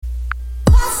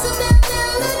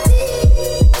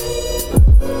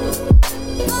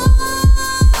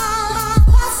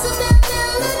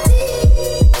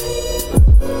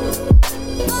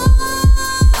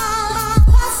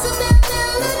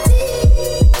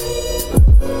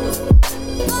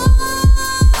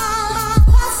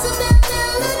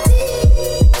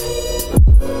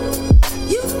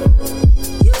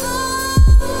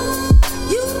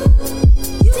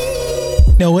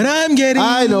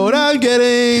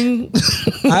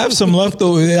thing. I have some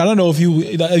leftover. I don't know if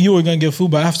you were gonna get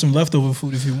food, but I have some leftover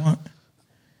food if you want.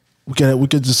 We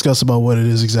could discuss about what it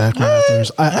is exactly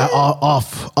afterwards.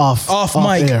 Off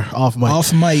mic.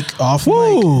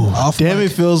 Damn,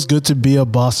 it feels good to be a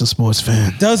Boston sports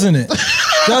fan, doesn't it?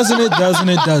 Doesn't it?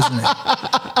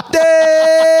 The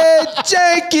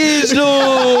Yankees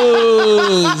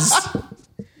lose.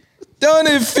 Don't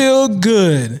it feel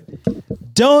good?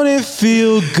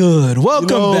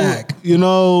 Welcome back.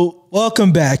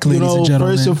 Welcome back, ladies and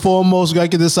gentlemen. First and foremost, we gotta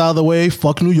get this out of the way.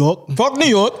 Fuck New York.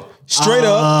 Straight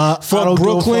up. From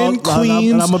Brooklyn,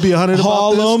 Queens, and I'm gonna be 100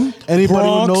 Harlem, about this. Anybody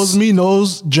Bronx. who knows me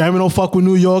knows Jeremy don't fuck with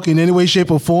New York in any way, shape,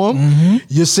 or form. Mm-hmm.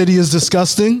 Your city is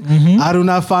disgusting. I do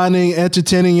not find it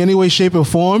entertaining in any way, shape, or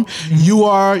form.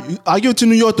 I give it to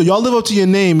New York though. Y'all live up to your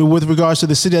name with regards to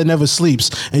the city that never sleeps,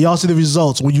 and y'all see the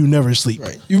results when you never sleep.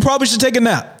 Right. You probably should take a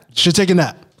nap. You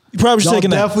probably should take a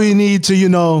nap. Definitely need to,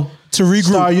 to regroup.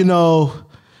 Start,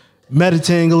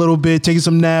 meditating a little bit, taking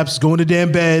some naps, going to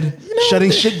damn bed, shutting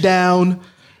shit down.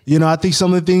 I think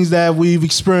some of the things that we've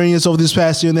experienced over this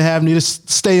past year and a half need to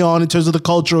stay on in terms of the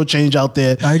cultural change out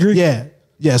there. I agree. Yeah,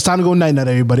 it's time to go night-night,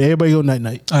 everybody. Everybody go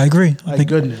night-night. I agree. I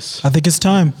think it's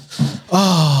time.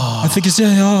 I think it's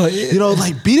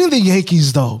beating the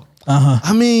Yankees though.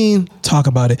 I mean, talk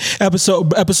about it.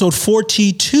 Episode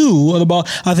 42 of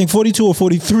I think 42 or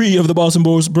 43 of the Boston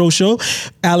Bro Show.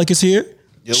 Alec is here.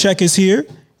 Yep. Check is here.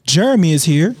 Jeremy is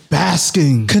here.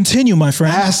 Basking. Continue, my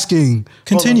friend. Basking.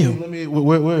 Continue. Let me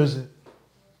where is it?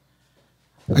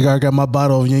 I got my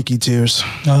bottle of Yankee tears.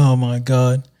 Oh my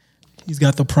God. He's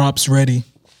got the props ready.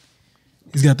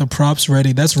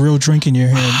 That's real drink in your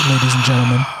hand, ladies and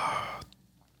gentlemen.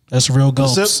 That's real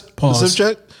gulps. Pause. Sip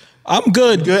check. I'm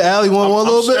good. Good, Allie. Want one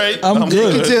little bit? I'm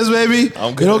good. Yankee tears, baby.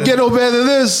 I'm good. It don't get no better than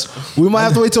this. We might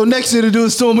have to wait till next year to do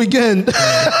this to him again.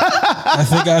 I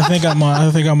think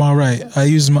I'm all right.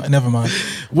 Never mind.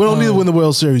 We don't need to win the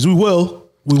World Series. We will,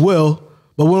 but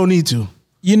we don't need to.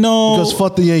 Because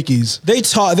fuck the Yankees. They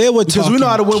were because we know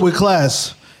how to win with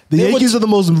class. The Yankees are the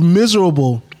most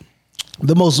miserable.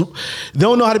 They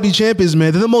don't know how to be champions,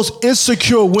 man. They're the most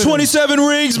insecure winners. 27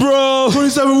 rings, bro.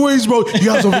 27 rings, bro. You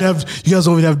guys don't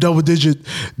even have double digit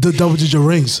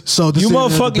rings. So you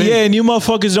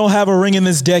motherfuckers don't have a ring in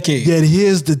this decade. Yeah,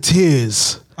 here's the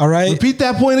tears. All right. Repeat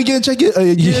that point again. Check it.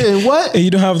 And what? And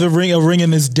you don't have a ring in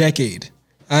this decade.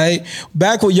 All right.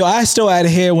 Back with I still had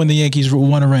hair when the Yankees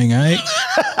won a ring. All right.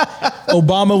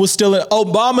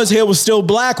 Obama's hair was still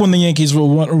black when the Yankees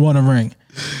won a ring.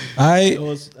 All right.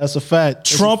 That's a fact.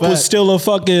 Trump was still a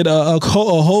fucking a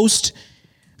host,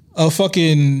 a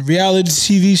fucking reality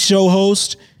TV show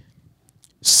host.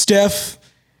 Steph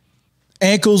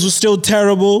ankles were still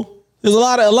terrible. There's a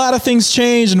lot of things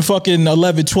changed in fucking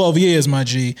 11, 12 years, my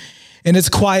G. And it's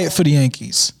quiet for the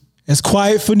Yankees. It's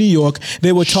quiet for New York.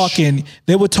 They were talking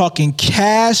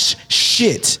cash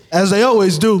shit. As they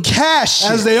always do. Cash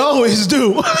shit. As they always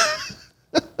do.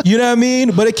 You know what I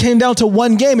mean? But it came down to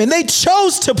one game, and they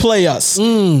chose to play us.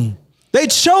 They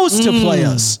chose to play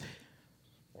us.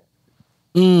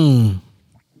 The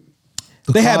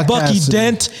they had Bucky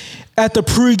Dent at the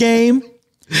pregame.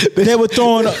 They were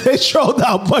throwing. They showed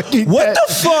out Bucky. What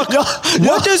the fuck?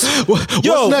 What's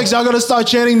next? Y'all gonna start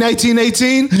chanting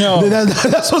 1918? No,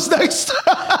 that's what's next.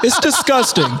 It's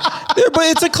disgusting. But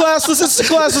it's a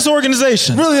classless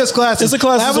organization. Really, it's classless. It's a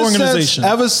classless organization.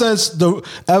 Ever since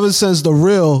the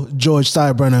real George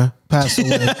Steinbrenner passed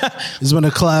away, it's been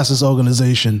a classless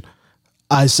organization.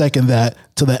 I second that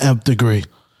to the nth degree.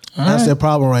 That's their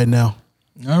problem right now.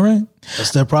 All right. That's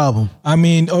their problem. I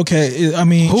mean, okay. I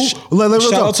mean,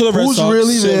 shout out to the Red Who's Sox.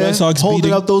 really there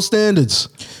holding up those standards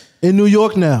in New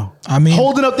York now? I mean,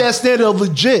 holding up that standard of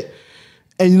legit.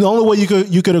 And the only way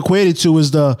you could equate it to is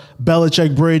the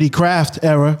Belichick, Brady, Kraft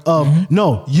era of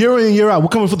no, year in and year out, we're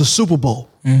coming for the Super Bowl.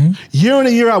 Year in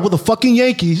and year out with the fucking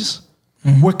Yankees,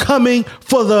 we're coming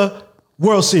for the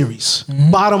World Series.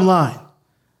 Bottom line.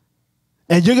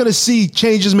 And you're going to see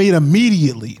changes made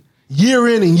immediately, year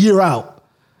in and year out.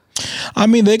 I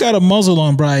mean, they got a muzzle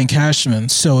on Brian Cashman,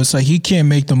 so it's like he can't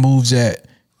make the moves that,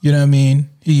 you know what I mean,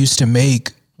 he used to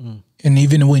make. And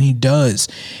even when he does,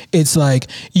 it's like,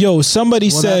 yo, somebody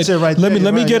said, let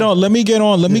me get on this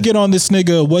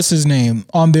nigga, what's his name?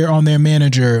 On their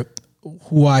manager,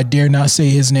 who I dare not say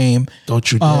his name.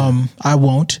 Don't you dare. I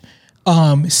won't.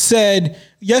 Said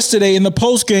yesterday in the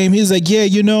post game, he's like, yeah,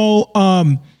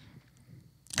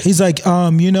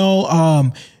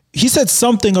 he said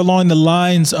something along the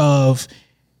lines of,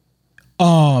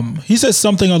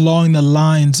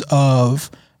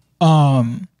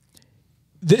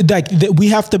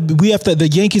 the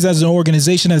Yankees as an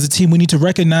organization, as a team, we need to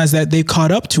recognize that they've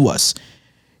caught up to us.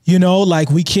 You know, like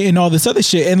we can't and all this other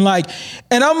shit. And like,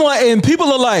 and I'm like, and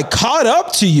people are like caught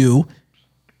up to you.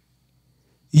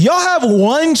 Y'all have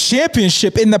won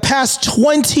championship in the past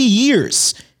 20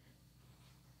 years.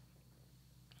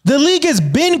 The league has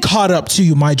been caught up to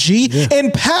you, my G,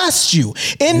 and passed you.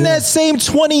 In that same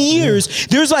 20 years,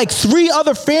 there's like 3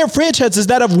 other franchises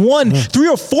that have won, 3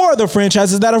 or 4 other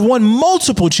franchises that have won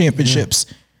multiple championships.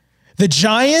 The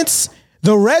Giants,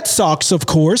 the Red Sox, of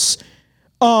course.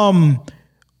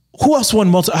 Who else won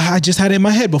multiple? I just had it in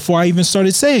my head before I even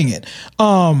started saying it.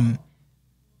 Oh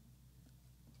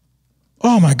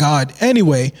my God.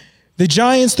 Anyway, the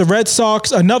Giants, the Red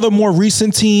Sox, another more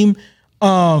recent team.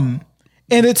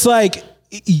 And it's like,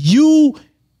 who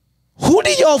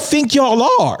do y'all think y'all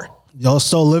are? Y'all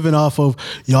still living off of,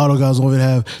 y'all don't guys don't even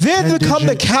have. They've become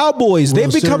the Cowboys.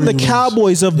 They've become the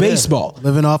Cowboys of baseball.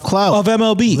 Living off clout. Of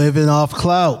MLB. Living off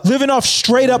clout. Living off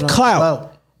straight up clout.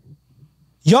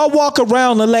 Y'all walk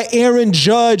around and let Aaron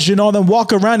Judge and all them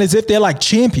walk around as if they're like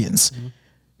champions. Mm-hmm.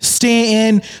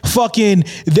 Stanton, fucking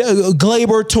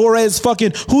Gleyber Torres,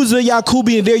 fucking who's the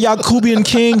Yakubian? Their Yakubian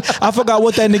king. I forgot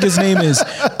what that nigga's name is.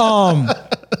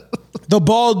 The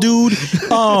bald dude.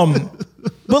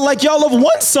 But like y'all have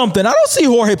won something. I don't see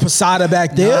Jorge Posada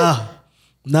back there.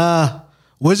 Nah.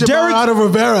 Where's your Mariano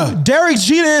Rivera? Derek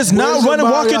Jeter is not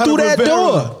walking through that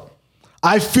door.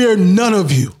 I fear none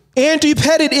of you. Andy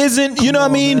Pettit isn't, you know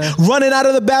what I mean, running out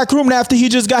of the back room after he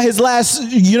just got his last,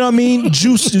 you know what I mean,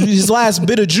 juice, his last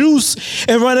bit of juice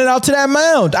and running out to that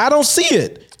mound. I don't see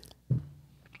it.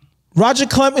 Roger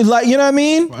Clemens, like, you know what I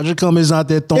mean? Roger Clemens is not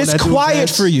there throwing that. It's quiet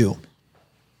for you.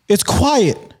 It's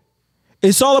quiet.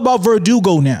 It's all about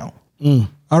Verdugo now.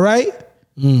 All right?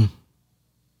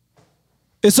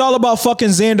 It's all about fucking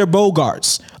Xander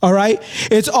Bogaerts. All right?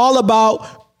 It's all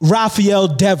about Rafael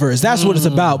Devers. That's what it's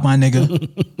about, my nigga.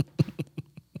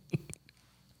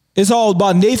 It's all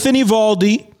about Nathan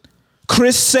Eovaldi,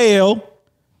 Chris Sale.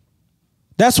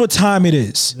 That's what time it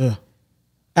is. Yeah.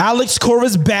 Alex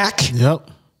Cora's back. Yep.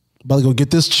 About to go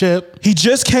get this chip. He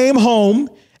just came home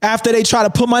after they tried to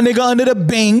put my nigga under the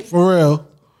bing. For real.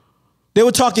 They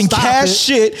were talking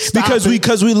shit because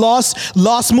we lost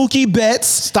Mookie Betts.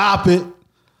 Stop it.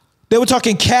 They were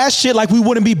talking cash shit like we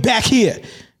wouldn't be back here.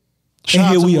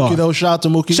 Shout out to Mookie, though. Shout out to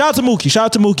Mookie. Shout out to Mookie. Shout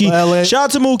out to Mookie. Shout out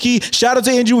to Mookie. Shout out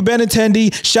to Andrew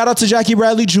Benintendi. Shout out to Jackie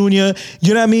Bradley Jr. You know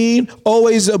what I mean?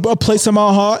 Always a place in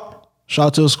my heart. Shout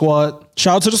out to the squad.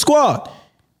 Shout out to the squad.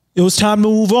 It was time to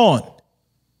move on.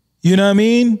 You know what I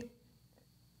mean?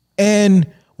 And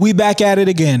we back at it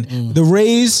again. The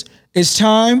Rays, it's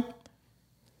time.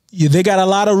 They got a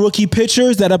lot of rookie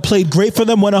pitchers that have played great for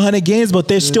them, won 100 games, but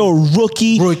they're still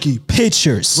rookie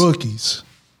pitchers. Rookies.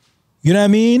 You know what I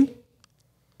mean?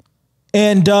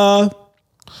 And about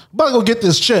to go get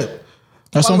this chip.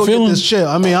 That's what I'm feeling. Get this chip.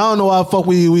 I mean, I don't know how the fuck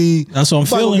we. That's what I'm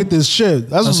feeling. Get this chip.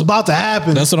 That's what's about to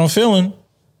happen. That's what I'm feeling.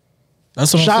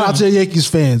 That's what I'm feeling. Shout out to the Yankees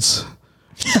fans.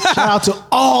 Shout out to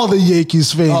all the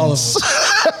Yankees fans. All of them.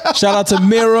 Shout out to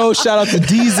Miro. Shout out to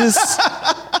Deezus.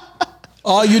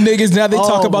 All you niggas now they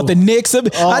talk about the Knicks.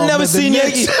 I never seen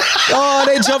Yankees. Oh,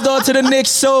 they jumped onto the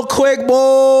Knicks so quick,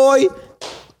 boy.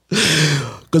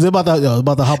 Because they're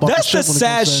about to hop off. That's the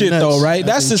sad shit, though, right?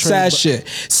 That's the sad shit.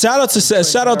 Shout out to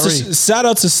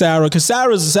Sarah, because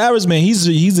Sarah's man,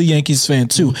 he's a Yankees fan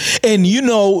too, and you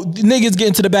know niggas get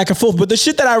into the back and forth. But the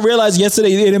shit that I realized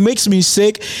yesterday, and it makes me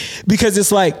sick because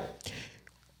it's like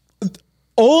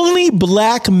only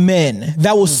black men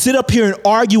that will sit up here and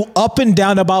argue up and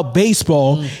down about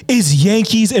baseball is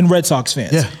Yankees and Red Sox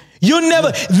fans. Yeah. You'll never,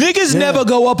 niggas never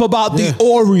go up about the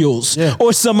Orioles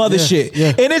or some other shit. Yeah.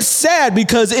 And it's sad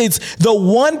because it's the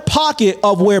one pocket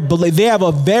of where they have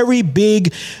a very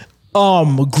big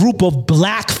group of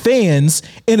black fans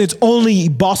and it's only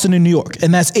Boston and New York.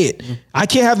 And that's it. I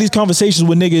can't have these conversations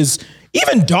with niggas,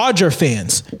 even Dodger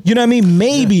fans. You know what I mean?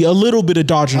 Maybe a little bit of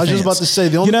Dodger fans. I was just about to say,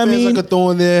 the only fans I could throw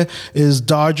in there is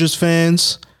Dodgers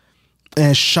fans.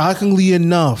 And shockingly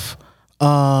enough,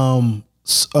 well,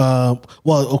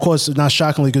 of course, not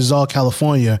shockingly because it's all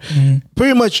California.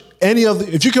 Pretty much any of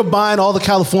the, if you combine all the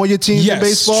California teams in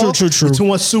baseball into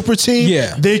one super team,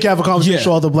 they can have a conversation with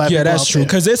all the black people. Yeah, that's true.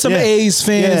 Because there's some A's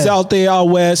fans out there out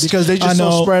west. Because they just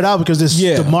so spread out because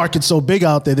the market's so big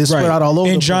out there. They're spread out all over.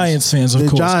 And Giants fans, of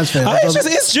course. Giants fans.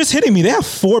 It's just hitting me. They have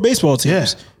 4 baseball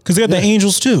teams. Because they got the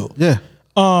Angels too. Yeah.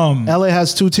 LA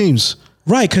has 2 teams.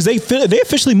 Right, because they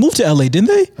officially moved to LA, didn't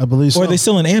they? I believe so. Or are they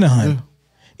still in Anaheim? Yeah.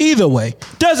 Either way,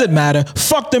 doesn't matter.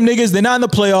 Fuck them niggas. They're not in the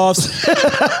playoffs,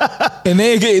 and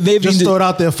they've just throw it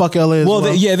out there. Fuck LA.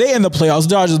 They in the playoffs.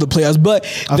 Dodgers the playoffs, but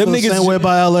I feel the same way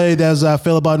about LA as I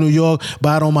feel about New York. But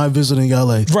I don't mind visiting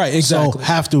LA. Right, exactly. So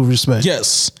have to respect.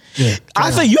 Yes, Yeah,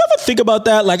 I think you ever think about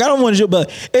that? Like, I don't want to, but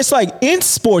it's like in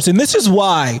sports, and this is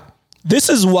why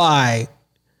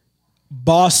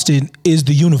Boston is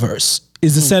the universe,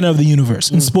 is the center of the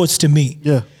universe in sports to me.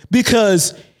 Yeah.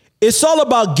 Because it's all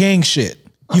about gang shit.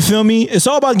 You feel me? It's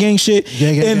all about gang shit.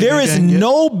 There is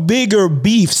no bigger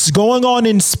beefs going on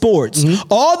in sports.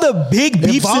 All the big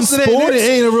beefs in sports. It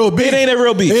ain't a real beef. It ain't a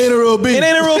real beef. It ain't a real beef. It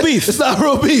ain't a real beef. It's not a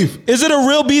real beef. Is it a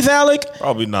real beef, Alec?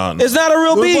 Probably not. It's not a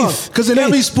real beef. Because in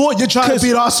every sport, you're trying to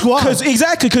beat our squad.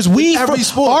 Because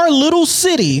our little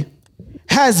city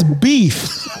has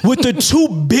beef with the two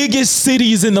biggest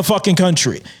cities in the fucking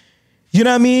country. You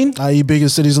know what I mean? I.e.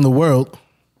 biggest cities in the world.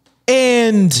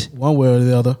 And one way or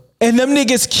the other. And them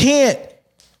niggas can't.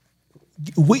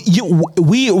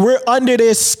 We're under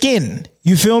their skin.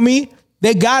 You feel me?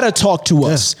 They gotta talk to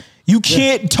us. You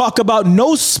can't talk about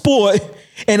no sport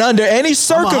and under any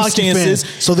circumstances.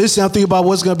 So this I'm thinking about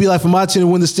what's gonna be like for my team to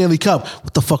win the Stanley Cup.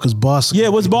 What the fuck is Boston? Yeah,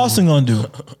 what's Boston gonna do?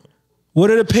 What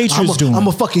are the Patriots doing? I'm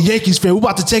a fucking Yankees fan. We're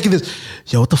about to take this.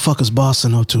 Yo, what the fuck is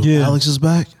Boston up to? Yeah. Alex is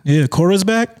back? Yeah, Cora's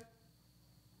back?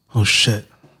 Oh shit.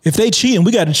 If they cheating,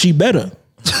 we gotta cheat better.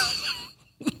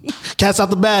 Cats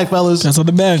out the bag, fellas. Cats out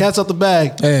the bag. Cats out the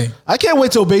bag. Hey. I can't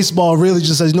wait till baseball really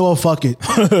just says, you know what, fuck it.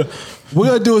 We're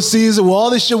going to do a season where all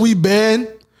this shit we ban,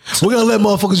 we're going to let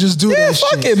motherfuckers just do that shit.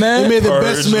 Fuck it, man. They made the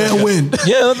best man win.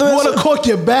 Yeah, you want to cork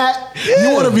your bat? Yeah.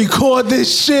 You want to record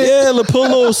this shit? Yeah, put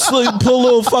a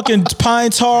little fucking pine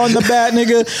tar on the bat,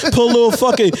 nigga.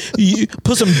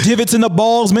 Put some divots in the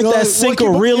balls, make that sink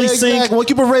or really sink. Exactly. We'll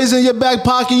keep it raising in your back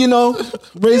pocket,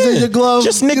 raising your glove.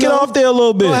 Just nick it off there a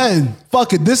little bit. Go ahead.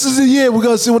 Fuck it. This is the year. We're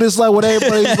going to see what it's like, what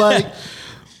everybody's like.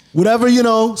 Whatever,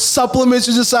 supplements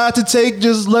you decide to take,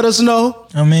 just let us know.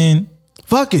 I mean,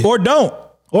 fuck it. Or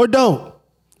don't.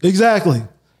 Exactly.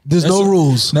 There's no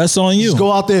rules. That's on you. Just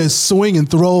go out there and swing and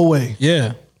throw away.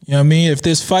 Yeah. You know what I mean? If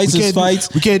there's fights, there's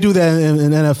fights. We can't do that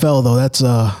in NFL though. That's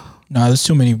Nah, there's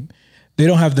too many. They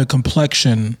don't have the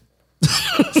complexion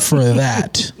for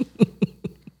that.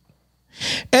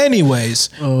 Anyways,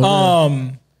 how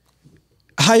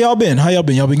y'all been? Y'all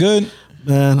been good?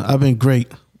 Man, I've been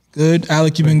great. Good.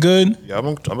 Alec, you been good? Yeah, I've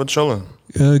been chilling.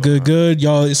 Good.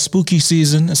 Y'all, it's spooky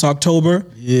season. It's October.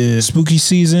 Yeah. Spooky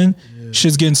season. Yeah.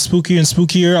 Shit's getting spookier and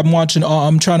spookier.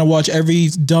 I'm trying to watch every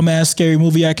dumbass scary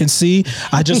movie I can see.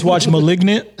 I just watched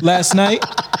Malignant last night.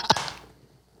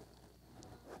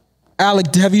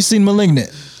 Alec, have you seen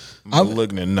Malignant?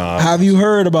 Malignant, nah. Have you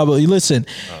heard about it? Listen,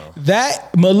 that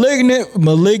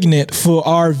Malignant for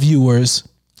our viewers,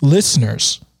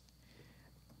 listeners.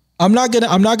 I'm not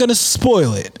gonna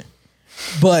spoil it,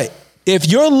 but if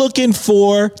you're looking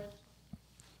for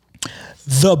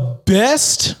the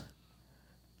best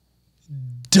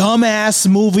dumbass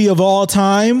movie of all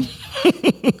time,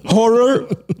 horror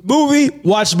movie,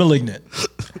 watch Malignant.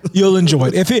 You'll enjoy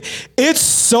it. It's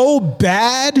so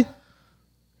bad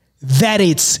that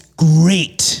it's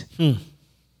great.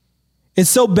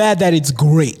 It's so bad that it's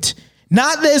great.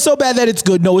 Not that it's so bad that it's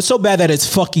good. No, it's so bad that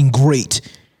it's fucking great.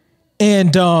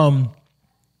 And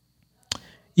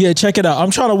yeah, check it out. I'm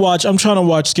trying to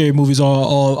watch scary movies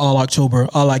all October,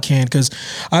 all I can, because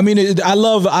I mean,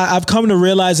 I've come to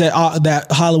realize that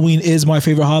that Halloween is my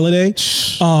favorite holiday,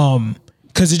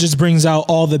 because it just brings out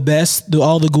all the best,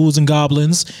 all the ghouls and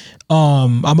goblins.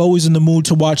 I'm always in the mood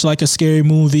to watch like a scary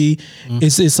movie.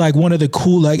 It's like one of the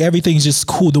cool, like everything's just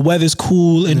cool. The weather's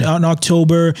cool in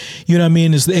October. You know what I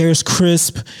mean? The air's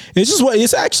crisp.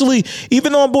 It's actually,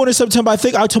 even though I'm born in September, I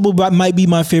think October might be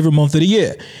my favorite month of the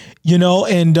year.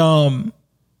 And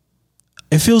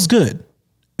it feels good.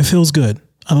 It feels good.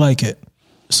 I like it.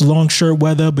 It's a long shirt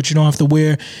weather, but you don't have to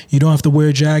wear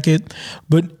a jacket.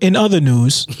 But in other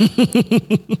news,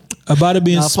 about it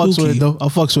being spooky. I'll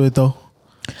fucks with it though.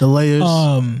 The layers.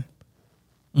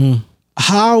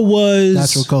 How was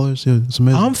natural colors? Yeah, it's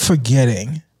amazing. I'm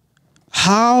forgetting.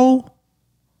 How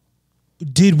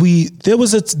did we? There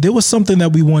was something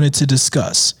that we wanted to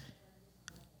discuss.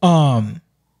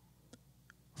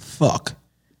 Fuck.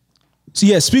 So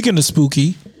yeah, speaking of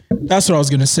spooky, that's what I was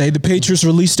gonna say. The Patriots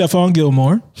released Stephon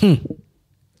Gilmore.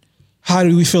 How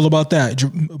do we feel about that?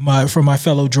 From my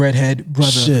fellow dreadhead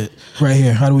brother, shit, right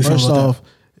here. How do we feel about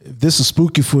that? If this is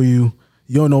spooky for you,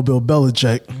 you don't know Bill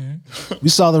Belichick. We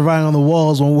saw the writing on the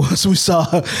walls once we saw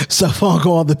Stephon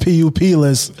go on the PUP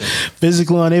list,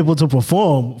 physically unable to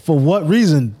perform. For what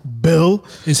reason, Bill?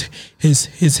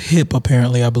 His hip,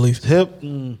 apparently, I believe. Hip?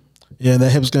 Yeah,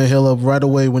 that hip's gonna heal up right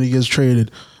away when he gets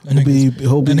traded. That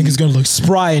nigga's gonna look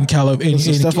spry in California.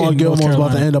 Stephon Gilmore's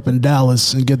about to end up in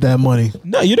Dallas and get that money.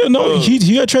 No, you don't know.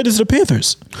 He got traded to the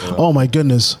Panthers. Oh my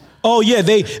goodness. Oh yeah,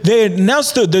 they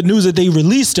announced the news that they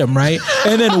released him, right?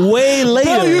 And then way later,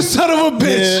 Bill, you son of a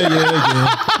bitch.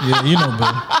 Yeah.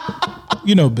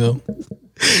 You know Bill.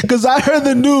 Because I heard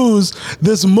the news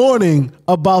this morning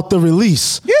about the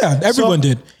release. Yeah, everyone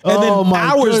did. And then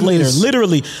hours later,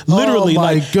 literally,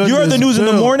 like you heard the news in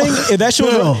the morning. That shit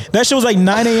was like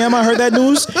 9 a.m. I heard that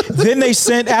news. Then they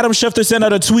Adam Schefter sent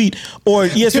out a tweet, or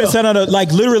ESPN sent out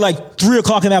literally 3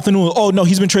 o'clock in the afternoon. Oh no,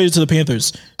 he's been traded to the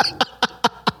Panthers.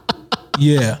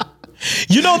 Yeah.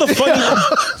 You know the funny.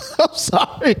 I'm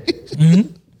sorry.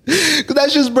 Mm-hmm. Cause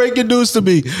that's just breaking news to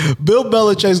me. Bill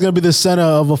Belichick is gonna be the center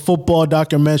of a football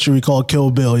documentary called Kill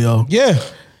Bill, yo. Yeah,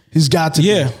 he's got to.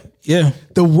 Yeah.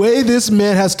 The way this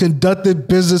man has conducted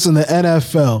business in the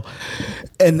NFL,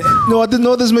 and I didn't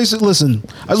know this makes it. Listen,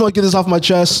 I just want to get this off my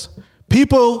chest.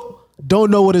 People don't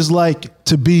know what it's like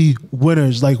to be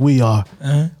winners like we are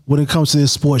when it comes to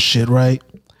this sports shit, right?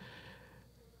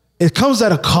 It comes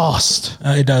at a cost.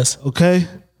 It does. Okay.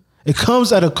 It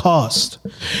comes at a cost.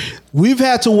 We've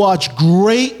had to watch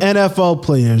great NFL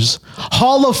players,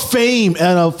 Hall of Fame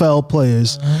NFL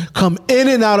players, come in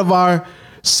and out of our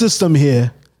system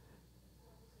here.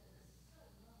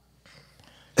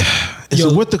 Is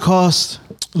it worth the cost?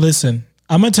 Listen,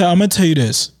 I'm gonna tell you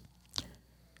this.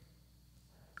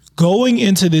 Going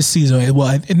into this season,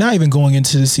 well, not even going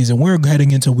into this season, we're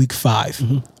heading into week 5.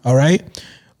 Mm-hmm. All right,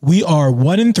 we are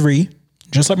 1-3,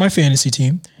 just like my fantasy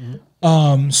team. Mm-hmm.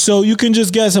 So you can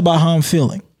just guess about how I'm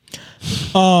feeling.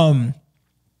 All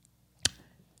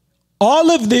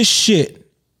of this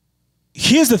shit.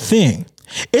 Here's the thing.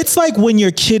 It's like when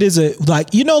your kid is when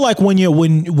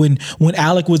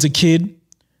Alec was a kid,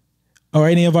 or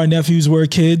any of our nephews were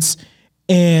kids,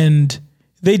 and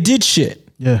they did shit.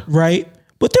 Yeah. Right?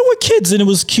 But they were kids and it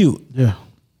was cute. Yeah.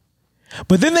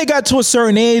 But then they got to a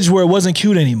certain age where it wasn't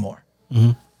cute anymore.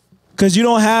 Mm-hmm. Because you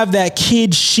don't have that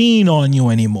kid sheen on you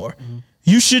anymore. Mm-hmm.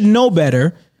 You should know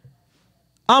better.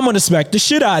 I'm gonna smack the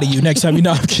shit out of you next time.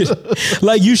 I'm kidding.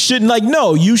 Like you shouldn't.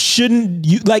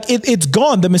 It's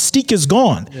gone. The mystique is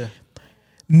gone. Yeah.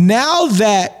 Now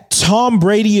that Tom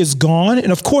Brady is gone,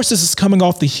 and of course this is coming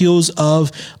off the heels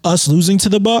of us losing to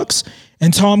the Bucs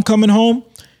and Tom coming home.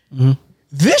 Mm-hmm.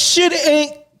 This shit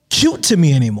ain't cute to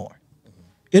me anymore.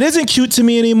 It isn't cute to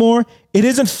me anymore. It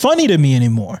isn't funny to me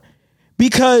anymore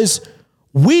because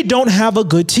we don't have a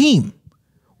good team.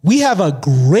 We have a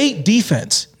great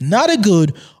defense, not a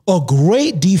good, a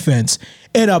great defense,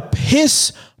 and a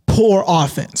piss poor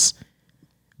offense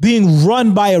being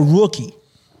run by a rookie.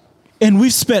 And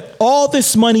we've spent all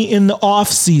this money in the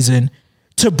offseason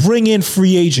to bring in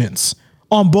free agents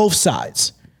on both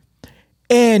sides.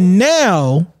 And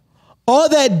now all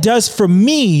that does for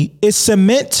me is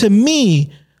cement to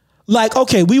me, like,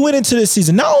 okay, we went into this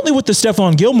season, not only with the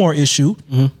Stephon Gilmore issue,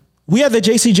 we had the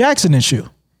J.C. Jackson issue.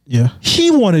 Yeah.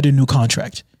 He wanted a new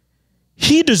contract.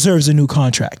 He deserves a new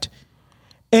contract.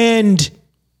 And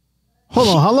hold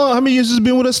on, how many years has he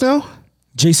been with us now?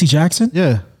 J.C. Jackson?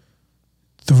 Yeah.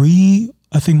 3,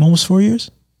 I think almost 4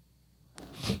 years.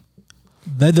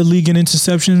 Led the league in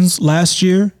interceptions last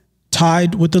year.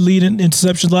 Tied with the lead in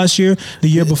interceptions last year. The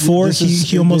year before,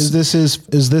 he almost.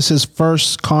 Is this his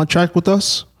first contract with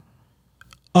us?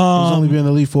 He's only been in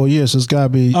the league 4 years, so it's got to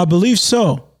be. I believe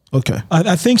so. Okay,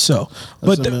 I think so.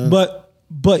 But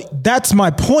that's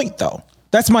my point, though.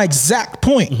 That's my exact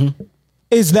point. Mm-hmm.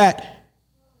 Is that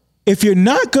if you're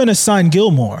not going to sign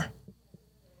Gilmore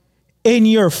and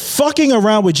you're fucking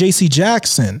around with J.C.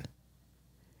 Jackson,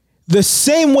 the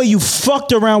same way you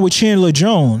fucked around with Chandler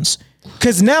Jones.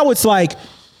 Because now it's like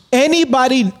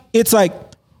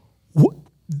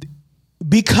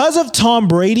because of Tom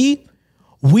Brady,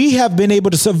 we have been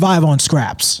able to survive on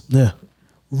scraps. Yeah.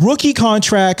 Rookie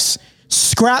contracts,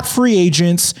 scrap free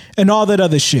agents, and all that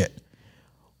other shit.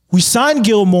 We signed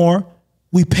Gilmore.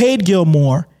 We paid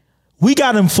Gilmore. We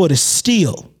got him for the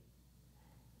steal.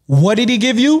 What did he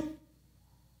give you?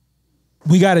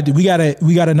 We got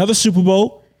another Super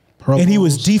Bowl. And he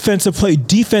was defensive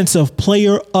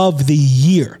player of the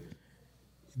year.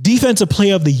 Defensive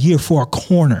player of the year for a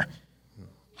corner.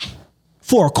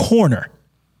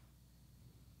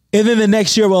 And then the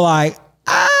next year we're like,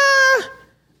 I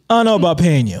don't know about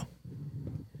paying you.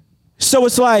 So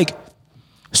it's like,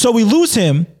 so we lose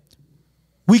him.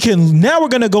 We're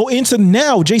going to go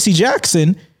into J.C.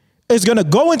 Jackson is going to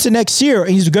go into next year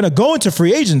and he's going to go into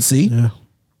free agency. Yeah.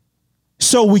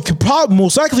 So we could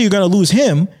most likely you're going to lose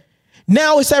him.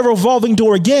 Now it's that revolving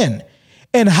door again.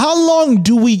 And how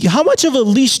much of a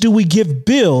leash do we give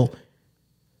Bill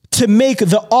to make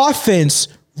the offense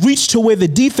reach to where the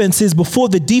defense is before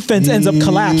the defense ends up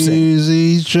collapsing?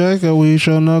 Easy check. We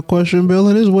shall not question Bill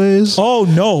and his ways. Oh,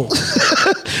 no.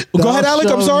 Go ahead, Alec.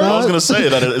 I'm sorry. I was gonna say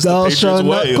that it's the Patriots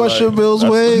way. Question Bill's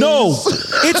way. No,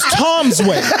 it's Tom's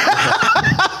way.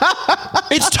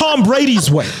 It's Tom Brady's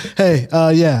way. Hey,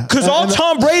 yeah. Because all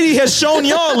Tom Brady has shown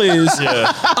y'all is,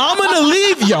 I'm gonna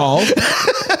leave y'all.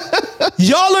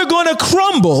 Y'all are gonna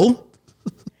crumble.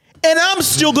 And I'm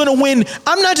still gonna win.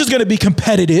 I'm not just gonna be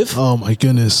competitive. Oh my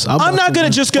goodness! I'm not gonna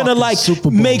just gonna like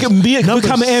make it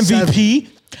become an MVP.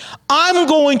 7. I'm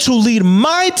going to lead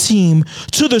my team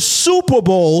to the Super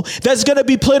Bowl that's going to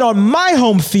be played on my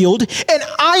home field, and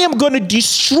I am going to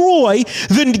destroy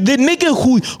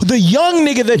the young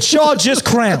nigga that y'all just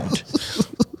crowned.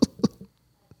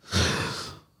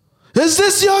 Is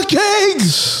this your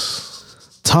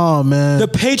kings? Tom, man. The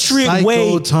Patriot Psycho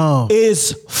way Tom.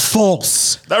 is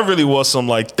false. That really was some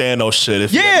like Thanos shit.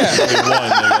 If you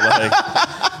won, nigga, like,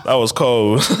 that was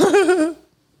cold.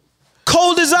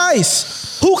 Cold as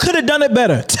ice. Who could have done it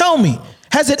better? Tell me.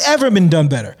 Has it ever been done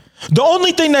better? The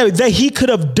only thing that he could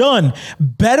have done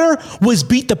better was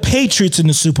beat the Patriots in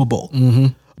the Super Bowl. Mm-hmm.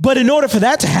 But in order for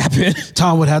that to happen,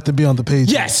 Tom would have to be on the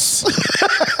Patriots. Yes.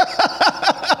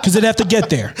 Because they'd have to get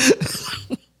there.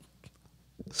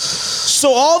 So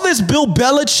all this Bill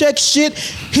Belichick shit,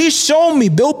 he's shown me.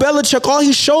 Bill Belichick, all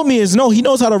he showed me is, no, he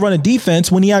knows how to run a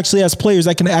defense when he actually has players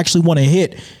that can actually want to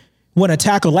hit. Want to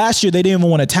tackle. Last year, they didn't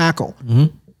even want to tackle.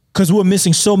 Because we're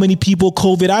missing so many people.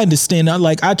 COVID, I understand.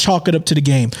 I chalk it up to the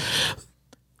game.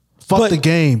 Fuck the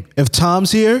game. If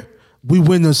Tom's here, we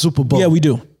win the Super Bowl. Yeah, we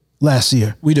do. Last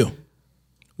year. We do.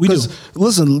 We do.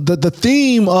 Listen, the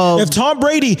theme of... If Tom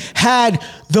Brady had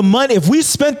the money, if we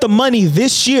spent the money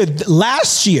this year,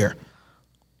 last year,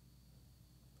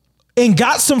 and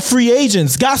got some free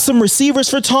agents, got some receivers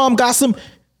for Tom,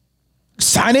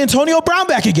 sign Antonio Brown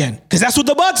back again. Because that's what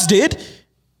the Bucs did.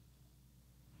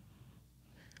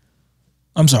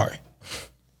 I'm sorry.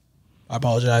 I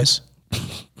apologize.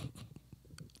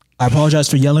 I apologize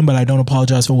for yelling, but I don't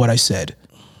apologize for what I said.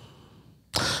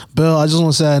 Bill, I just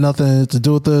want to say I had nothing to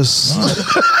do with this.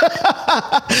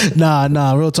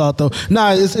 Nah, real talk though.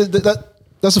 Nah,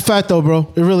 that's a fact though,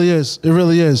 bro. It really is. It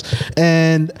really is.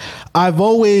 And I've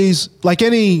always,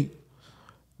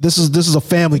 this is a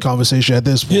family conversation at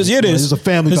this point. Yes, it is. This is a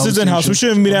family conversation. This is in-house. We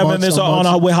shouldn't be having this with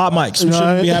hot mics. We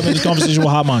shouldn't be having this conversation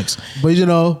with hot mics.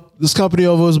 But, this company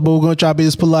over us, but we're going to try to be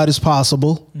as polite as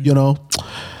possible,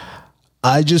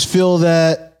 I just feel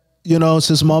that,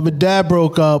 since mom and dad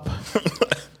broke up,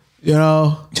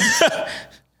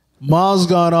 mom's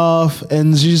gone off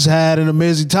and she's had an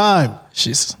amazing time.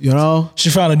 She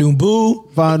found a new boo.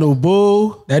 That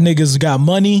nigga's got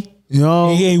money. He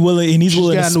ain't willing, and he's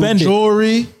willing to spend it.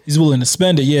 Jewelry. He's willing to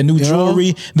spend it. Yeah, new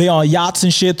jewelry. They on yachts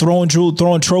and shit, throwing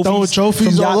trophies from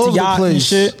yacht all to yacht over the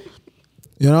place. and shit.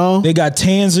 They got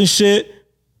tans and shit.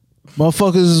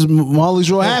 Motherfuckers,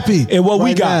 Molly's real happy. And what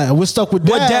we got? Now. We're stuck with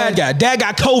dad. What dad got? Dad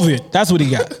got COVID. That's what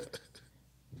he got.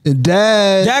 And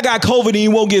dad got COVID and he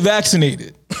won't get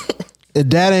vaccinated. And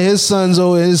dad and his sons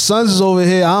is over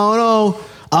here. I don't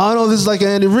know. This is like an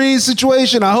Andy Reid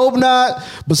situation. I hope not.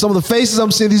 But some of the faces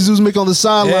I'm seeing these dudes make on the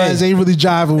sidelines ain't really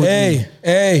jiving with me.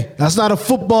 Hey. That's not a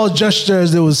football gesture,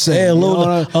 as they would say. Hey, a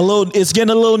little. It's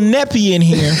getting a little neppy in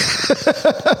here.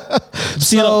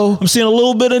 I'm seeing a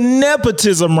little bit of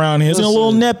nepotism around here. It's a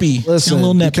little neppy.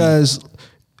 Because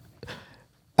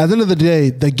at the end of the day,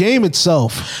 the game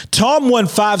itself. Tom won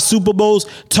 5 Super Bowls.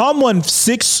 Tom won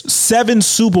 7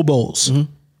 Super Bowls.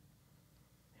 Mm-hmm.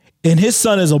 And his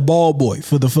son is a ball boy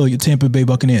for the Tampa Bay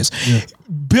Buccaneers. Yeah.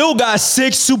 Bill got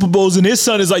 6 Super Bowls, and his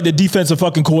son is like the defensive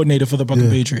fucking coordinator for the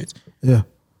fucking Patriots. Yeah.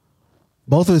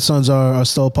 Both of his sons are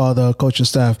still part of the coaching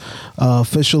staff.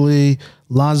 Officially,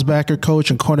 linebacker coach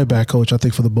and cornerback coach, I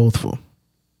think, for the both of them.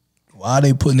 Why are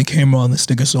they putting the camera on this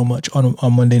nigga so much on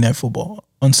Monday Night Football,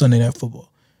 on Sunday Night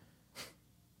Football?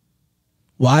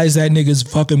 Why is that nigga's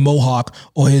fucking mohawk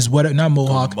or his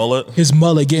his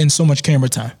mullet getting so much camera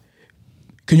time?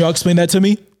 Can y'all explain that to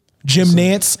me? Jim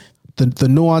Nance? The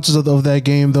nuances of that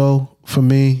game, though, for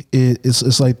me,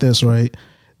 it's like this, right?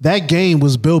 That game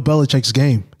was Bill Belichick's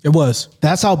game. It was.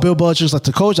 That's how Bill Belichick's like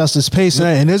the coach. That's his pace. Yeah.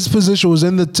 And his position was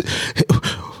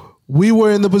we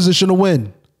were in the position to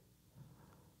win.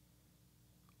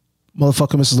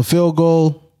 Motherfucker misses the field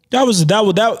goal. To me,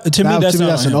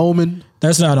 that's an omen.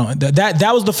 That's not on.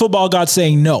 That was the football god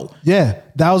saying no. Yeah,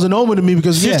 that was an omen to me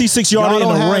because 56 yards in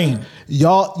the rain.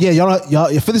 Y'all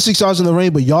 56 yards in the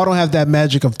rain, but y'all don't have that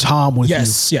magic of Tom with you.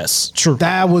 Yes, true.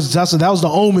 That was the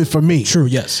omen for me. True,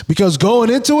 yes. Because going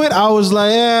into it, I was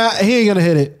like, he ain't gonna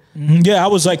hit it. Mm-hmm. Yeah, I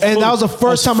was like, and that was the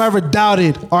first time I ever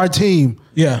doubted our team.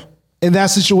 Yeah, in that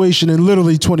situation in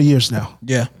literally 20 years now.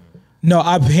 Yeah. No,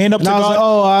 I hand up to God. I was like,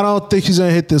 I don't think he's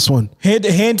gonna hit this one.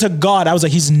 Hand to God. I was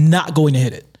like, he's not going to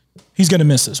hit it. He's going to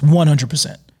miss us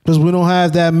 100%. Because we don't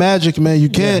have that magic, man. You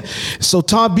can't. Yeah. So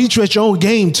Tom beat you at your own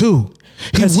game, too.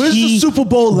 He wins the Super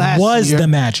Bowl last year. Was the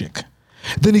magic.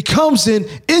 Then he comes in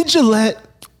Gillette.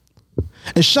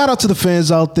 And shout out to the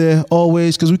fans out there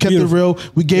always, because we kept it real.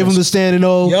 We gave him the standing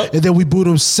O, and then we booed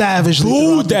him savagely.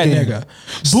 Booed that nigga.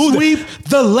 Sweep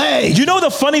the leg. You know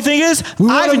the funny thing is? We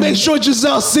want to make sure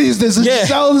Giselle sees this. And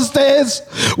Giselle understands.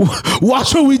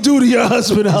 Watch what we do to your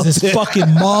husband out there. His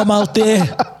fucking mom out there.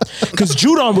 Because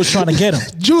Judon was trying to get him.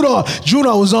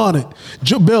 Judon was on it.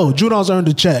 Judon's earned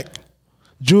a check.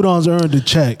 Judon's earned a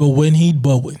check. But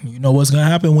you know what's going to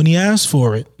happen when he asks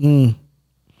for it.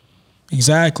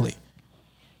 Exactly.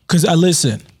 Because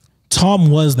listen,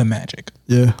 Tom was the magic.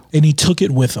 Yeah. And he took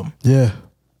it with him. Yeah.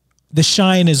 The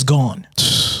shine is gone.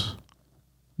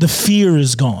 The fear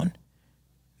is gone.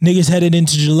 Niggas headed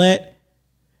into Gillette.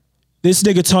 This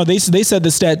nigga Tom, they said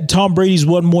the stat, Tom Brady's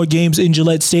won more games in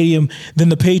Gillette Stadium than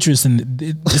the Patriots than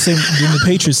the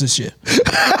Patriots this year.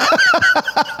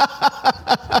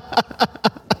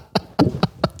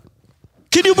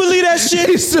 Can you believe that shit?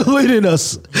 He's still leading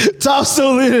us. Tom's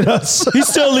still leading us. He's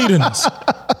still leading us.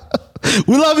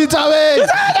 We love you, Tommy.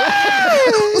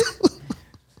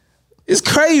 It's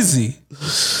crazy.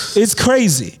 It's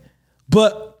crazy.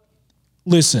 But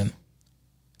listen,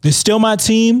 they're still my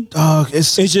team. I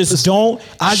just don't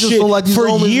like these for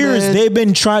years, man. They've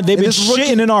been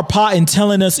shitting in our pot and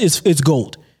telling us it's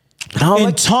gold.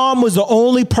 And Tom was the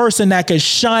only person that could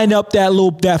shine up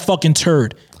that fucking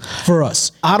turd for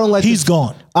us. He's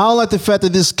gone. I don't like the fact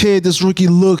that this rookie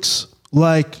looks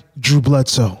like Drew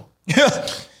Bledsoe. Yeah.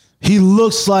 He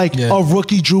looks like a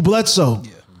rookie Drew Bledsoe.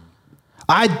 Yeah.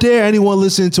 I dare anyone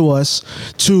listening to us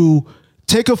to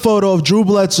take a photo of Drew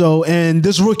Bledsoe and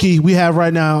this rookie we have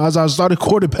right now as our starting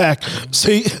quarterback.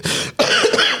 See,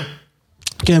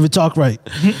 can't even talk right.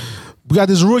 We got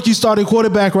this rookie starting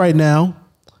quarterback right now,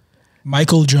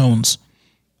 Michael Jones,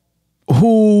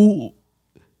 who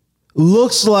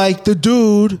looks like the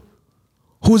dude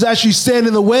who's actually standing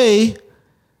in the way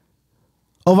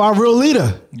of our real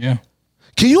leader. Yeah.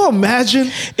 Can you imagine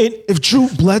if Drew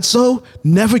Bledsoe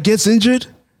never gets injured?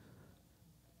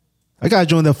 I got to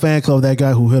join the fan club of that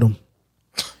guy who hit him.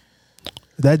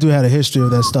 That dude had a history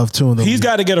of that stuff too. He's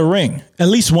got to get a ring, at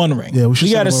least one ring. Yeah,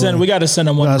 we got to send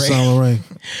him one ring.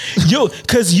 Yo,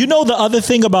 because you know the other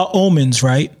thing about omens,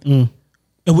 right? And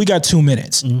we got 2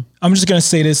 minutes. I'm just gonna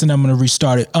say this and I'm gonna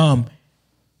restart it. The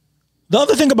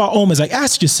other thing about omens, like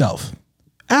ask yourself,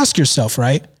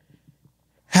 right?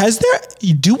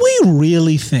 Do we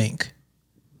really think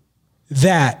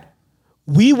that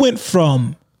we're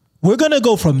gonna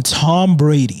go from Tom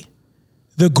Brady,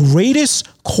 the greatest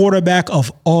quarterback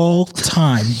of all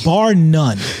time, bar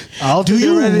none. Do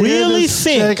you really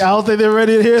think? I don't think they're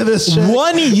ready to hear this.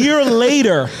 1 year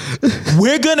later,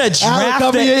 we're gonna draft?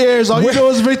 Cover your ears. All you know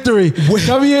is victory.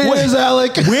 Cover your ears,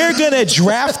 Alec. We're gonna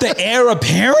draft the heir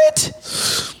apparent.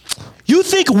 You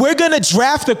think we're gonna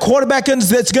draft the quarterback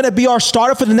that's gonna be our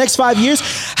starter for the next 5 years?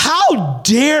 How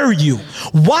dare you?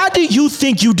 Why do you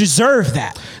think you deserve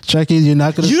that? Chucky, you're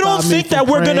not going to. You don't think that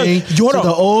we're gonna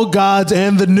the old gods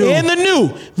and the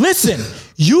new. Listen,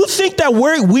 you think that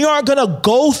we aren't gonna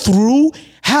go through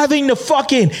having to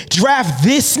fucking draft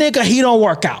this nigga? He don't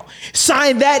work out.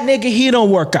 Sign that nigga. He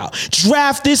don't work out.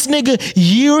 Draft this nigga.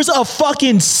 Years of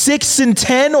fucking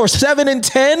 6-10 or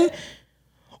 7-10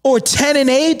 or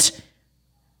 10-8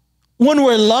 when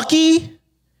we're lucky.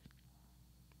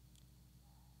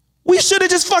 We should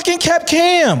have just fucking kept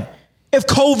Cam. If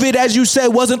COVID, as you said,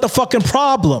 wasn't the fucking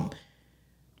problem.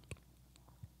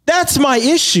 That's my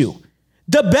issue.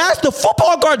 The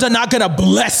football guards are not going to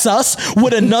bless us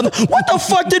with another. What the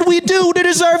fuck did we do to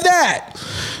deserve that?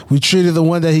 We treated the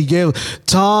one that he gave.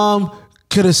 Tom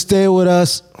could have stayed with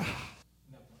us.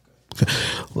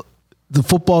 The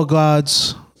football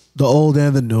gods, the old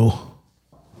and the new.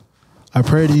 I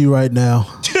pray to you right now.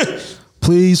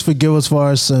 Please forgive us for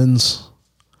our sins.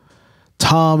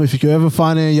 Tom, if you could ever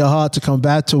find it in your heart to come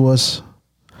back to us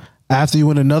after you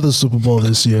win another Super Bowl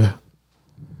this year,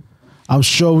 I'm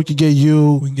sure we could get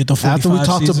you. We can get the 45 after we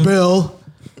talk season. to Bill.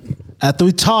 After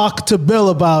we talk to Bill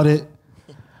about it,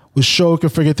 we're sure we can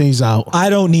figure things out.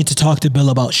 I don't need to talk to Bill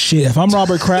about shit. If I'm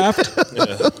Robert Kraft,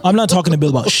 I'm not talking to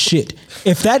Bill about shit.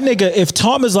 If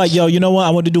Tom is like, yo, you know what? I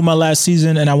want to do my last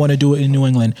season and I want to do it in New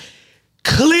England.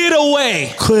 Clear the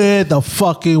way. Clear the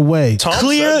fucking way.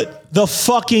 Clear the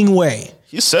fucking way.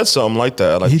 He said something like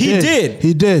that. Like He did.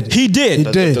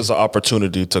 If there's an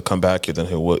opportunity to come back here, then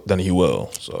he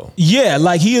will. So yeah,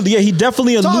 like he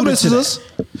definitely alluded to this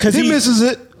because he misses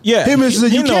it. Yeah, he misses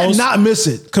it. You can't not miss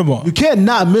it. Come on, you can't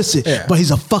not miss it. Yeah. But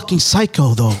he's a fucking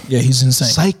psycho, though. Yeah, he's insane.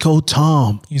 Psycho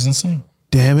Tom. He's insane.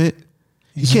 Damn it!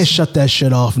 You can't shut that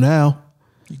shit off now.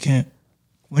 You can't.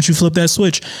 Once you flip that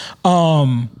switch,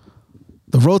 the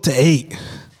road to 8.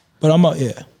 But I'm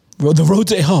the road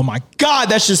to, oh my God,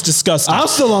 that's just disgusting. I'm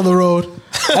still on the road.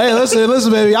 Hey,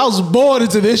 listen, baby. I was born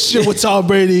into this shit with Tom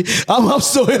Brady. I'm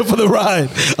still here for the ride.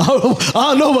 I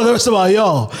don't know about the rest of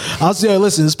y'all. I'll say,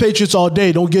 listen, it's Patriots all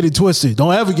day. Don't get it twisted.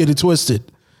 Don't ever get it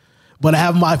twisted. But I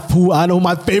know who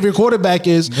my favorite quarterback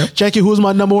is. Yep. Check it. Who's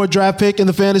my number 1 draft pick in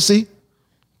the fantasy?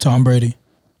 Tom Brady.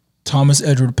 Thomas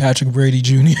Edward Patrick Brady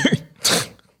Jr.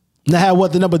 And I had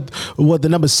the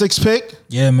number 6 pick?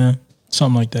 Yeah, man.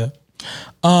 Something like that.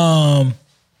 I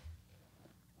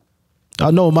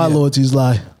know where my loyalties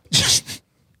lie.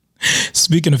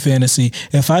 Speaking of fantasy,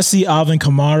 if I see Alvin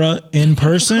Kamara in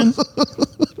person,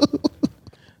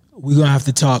 we're going to have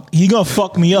to talk. He going to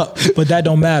fuck me up, but that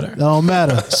don't matter. That don't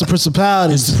matter. It's the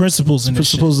principalities. It's the principles in this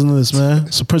shit. Principles in this, man.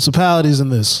 It's the principalities in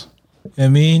this. I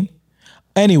mean,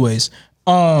 anyways,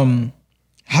 how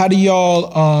do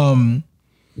y'all,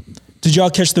 did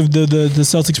y'all catch the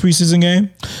Celtics preseason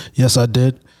game? Yes, I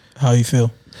did. How you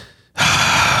feel?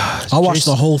 I watched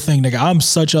the whole thing, nigga. I'm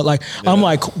such a I'm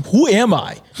like, who am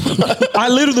I? I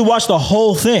literally watched the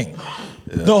whole thing.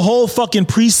 Yeah. The whole fucking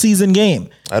preseason game.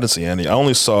 I didn't see any. I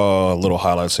only saw little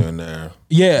highlights here and there.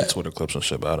 Yeah. Twitter clips and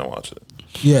shit, but I didn't watch it.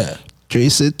 Yeah.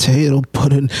 Jason Tatum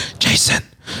put in Jason.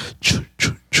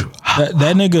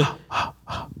 That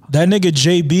nigga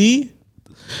JB,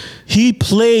 he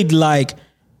played like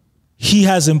he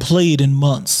hasn't played in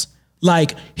months.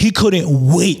 Like, he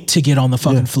couldn't wait to get on the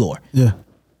fucking floor. Yeah.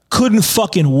 Couldn't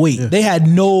fucking wait. Yeah. They had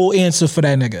no answer for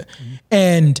that nigga.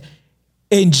 Mm-hmm.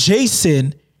 And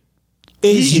Jason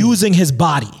is using his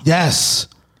body. Yes.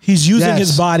 He's using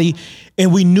his body,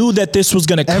 and we knew that this was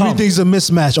going to come. Everything's a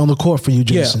mismatch on the court for you,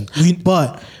 Jason. Yeah.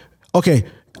 But, okay,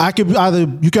 you could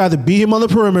either beat him on the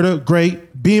perimeter,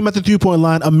 great. Beat him at the 3-point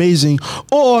line, amazing.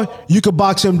 Or you could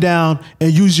box him down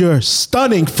and use your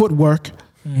stunning footwork.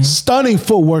 Mm-hmm. Stunning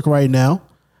footwork right now.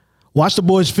 Watch the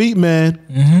boy's feet, man.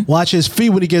 Mm-hmm. Watch his feet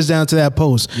when he gets down to that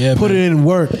post. Yeah, put it in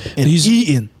work and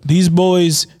eating. These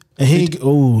boys, and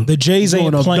the Jays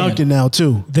ain't playing. Dunking now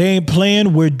too. They ain't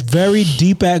playing. We're very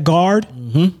deep at guard.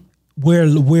 Mm-hmm.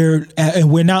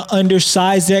 We're not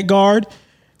undersized at guard.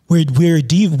 We're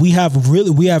deep. We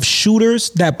have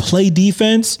shooters that play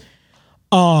defense.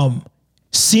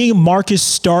 Seeing Marcus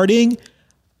starting,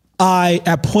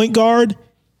 at point guard.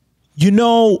 You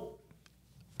know,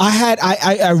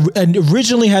 I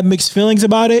originally had mixed feelings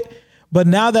about it, but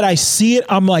now that I see it,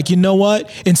 I'm like, you know what?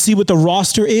 And see what the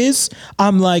roster is,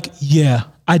 I'm like, yeah,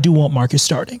 I do want Marcus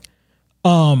starting.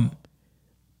 And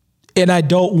I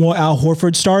don't want Al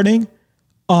Horford starting.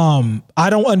 I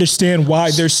don't understand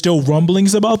why there's still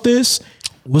rumblings about this.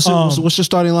 What's your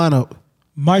starting lineup?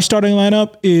 My starting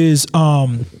lineup is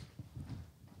I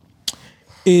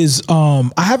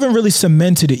haven't really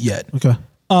cemented it yet. Okay.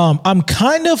 I'm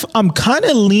kind of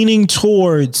leaning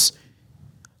towards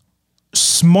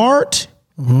Smart,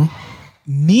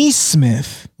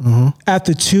 Nesmith at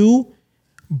the 2,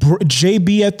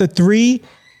 JB at the 3,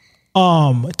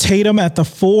 Tatum at the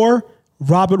 4,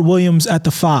 Robert Williams at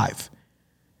the 5.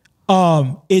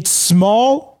 It's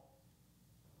small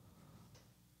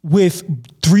with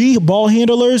 3 ball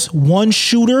handlers, 1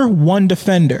 shooter, 1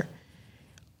 defender.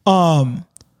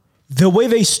 The way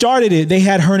they started it, they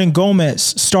had Hernan Gomez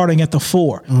starting at the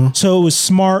 4. Mm-hmm. So it was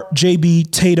Smart,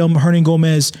 JB, Tatum, Hernan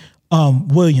Gomez,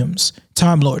 Williams,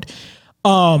 Time Lord.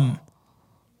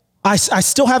 I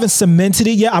still haven't cemented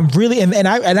it yet. I'm really and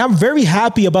I'm very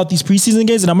happy about these preseason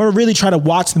games, and I'm gonna really try to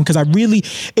watch them because I really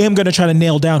am gonna try to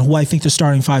nail down who I think the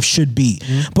starting 5 should be.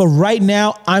 Mm-hmm. But right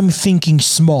now, I'm thinking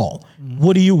small. Mm-hmm.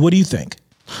 What do you think?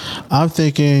 I'm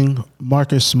thinking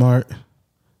Marcus Smart,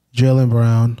 Jaylen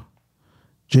Brown,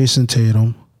 Jason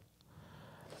Tatum.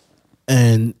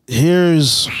 And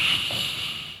here's...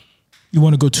 You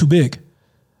want to go too big?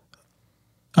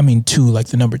 I mean, 2, like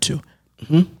the number 2.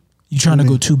 Mm-hmm. You trying to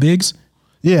go 2 bigs?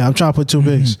 Yeah, I'm trying to put 2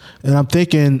 bigs. And I'm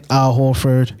thinking Al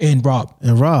Horford. And Rob.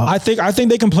 I think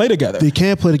they can play together. They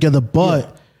can play together,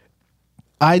 but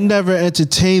I never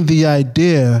entertained the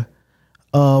idea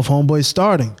of Homeboy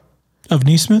starting. Of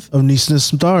Nesmith? Of Nesmith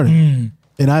starting.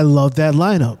 And I love that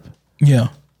lineup. Yeah.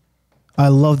 I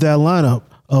love that lineup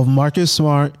of Marcus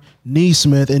Smart,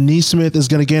 Nesmith, and Nesmith is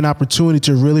going to get an opportunity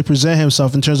to really present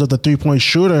himself in terms of the 3-point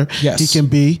shooter he can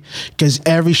be, because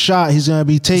every shot he's going to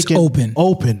be taking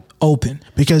open.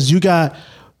 Because you got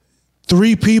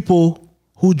 3 people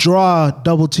who draw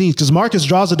double teams, because Marcus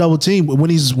draws a double team when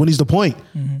he's the point,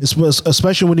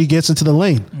 especially when he gets into the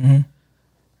lane.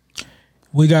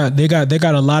 They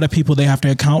got a lot of people they have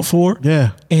to account for.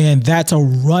 Yeah, and that's a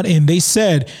run. And they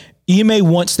said Ime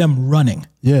wants them running.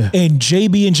 Yeah, and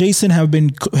JB and Jason have been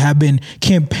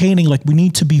campaigning like we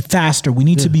need to be faster. We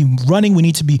need to be running. We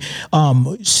need to be,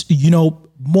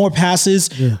 more passes.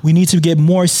 Yeah. We need to get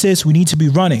more assists. We need to be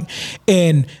running.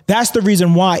 And that's the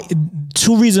reason why.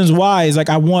 2 reasons why is like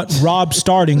I want Rob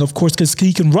starting, of course, because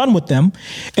he can run with them.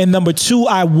 And number 2,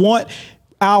 I want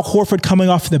Al Horford coming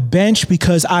off the bench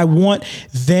because they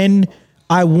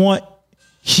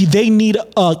need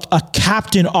a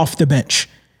captain off the bench.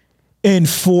 And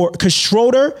because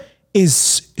Schroeder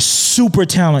is super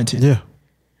talented. Yeah.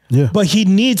 Yeah. But he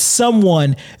needs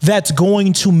someone that's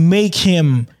going to make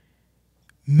him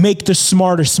make the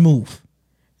smartest move,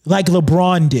 like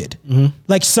LeBron did.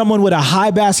 Like someone with a high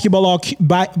basketball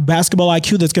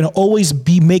IQ that's going to always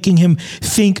be making him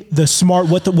think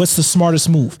what's the smartest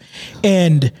move.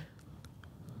 And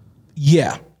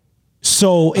yeah.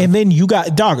 So, and then you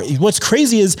got dog. What's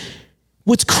crazy is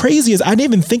I didn't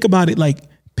even think about it. Like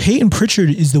Peyton Pritchard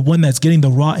is the one that's getting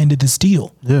the raw end of this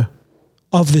deal. Yeah.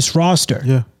 Of this roster.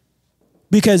 Yeah.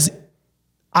 Because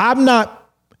I'm not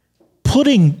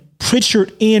putting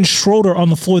Pritchard and Schroeder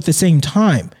on the floor at the same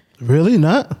time. Really?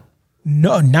 Not?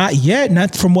 No, not yet.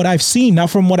 Not from what I've seen. Not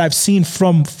from what I've seen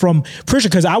from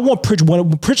Pritchard. Because I want Pritchard.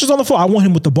 When Pritchard's on the floor, I want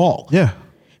him with the ball. Yeah.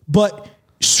 But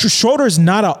Schroeder's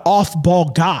not an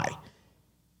off-ball guy.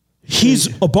 He's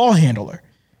a ball handler.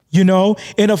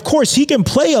 And of course he can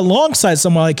play alongside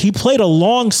someone. Like he played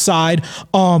alongside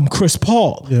Chris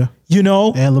Paul. Yeah. And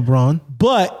LeBron.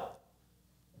 But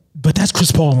that's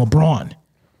Chris Paul and LeBron.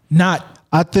 Not.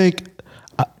 I think.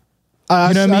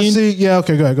 I see. Yeah.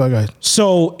 Okay. Go ahead.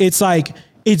 So it's like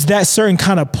it's that certain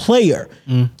kind of player.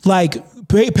 Like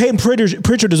Peyton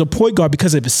Pritchard is a point guard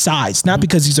because of his size, not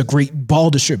because he's a great ball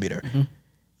distributor.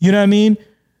 You know what I mean?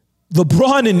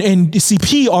 LeBron and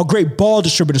CP are great ball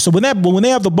distributors. So when they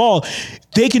have the ball,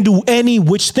 they can do any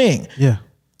which thing. Yeah.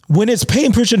 When it's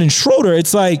Peyton Pritchard and Schroeder,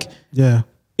 it's like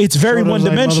it's very one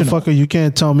dimensional. Like, motherfucker, you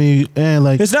can't tell me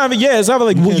it's not like you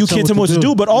can't tell me what to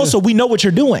do, but also we know what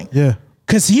you're doing. Yeah.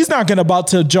 Cause he's not gonna about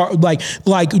to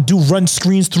like do run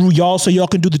screens through y'all so y'all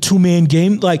can do the 2-man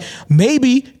game. Like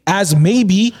maybe,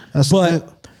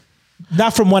 but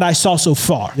not from what I saw so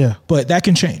far. Yeah. But that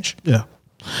can change. Yeah.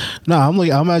 No,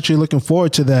 I'm actually looking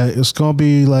forward to that. It's gonna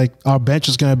be like our bench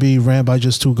is gonna be ran by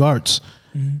just 2 guards.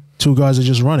 2 guards that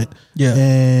just run it. Yeah.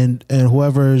 And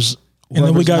whoever's and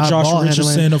then we got Josh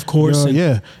Richardson, of course.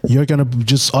 You're going to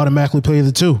just automatically play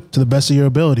the 2 to the best of your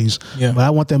abilities. Yeah. But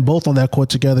I want them both on that court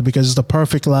together because it's the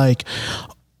perfect like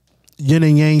yin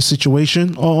and yang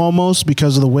situation almost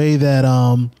because of the way that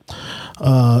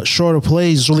Schroeder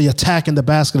plays is really attacking the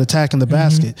basket.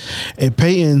 And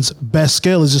Peyton's best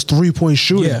skill is just 3-point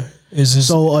shooting. Yeah.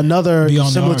 So another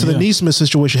similar to the Neesmith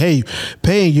situation. Hey,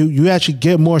 Peyton, you actually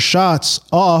get more shots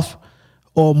off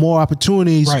or more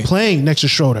opportunities playing next to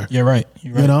Schroeder. You're right.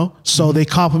 So they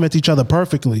complement each other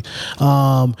perfectly.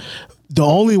 The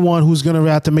only one who's going to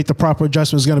have to make the proper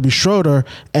adjustment is going to be Schroeder,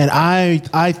 and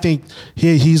I think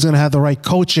he's going to have the right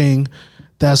coaching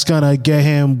that's going to get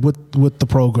him with the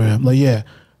program. Like,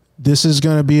 this is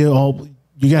going to be you're going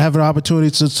to have an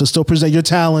opportunity to still present your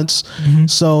talents.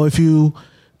 So if you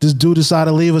do decide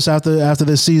to leave us after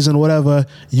this season, whatever,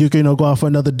 you can go out for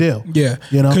another deal. Yeah,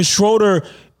 because Schroeder.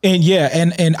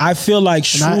 And I feel like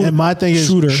and my thing is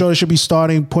Schroeder should be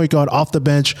starting point guard off the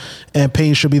bench, and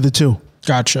Payne should be the 2.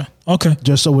 Gotcha. Okay.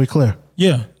 Just so we're clear.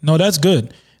 Yeah. No, that's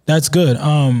good. That's good.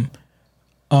 I'm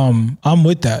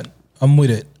with that. I'm with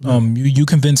it. You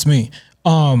convinced me.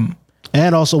 And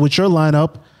also with your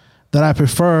lineup that I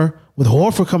prefer, with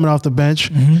Horford coming off the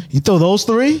bench, you throw those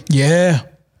 3. Yeah.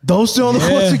 Those 2 on the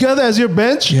court together as your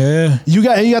bench. Yeah. You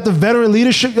got the veteran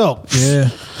leadership. Yeah.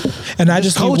 And I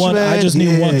just need one. Man. I just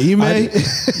need one.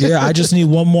 I just need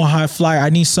one more high flyer. I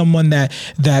need someone that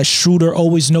Schroeder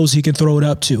always knows he can throw it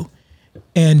up to.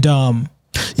 And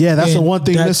that's the one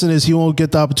thing missing is he won't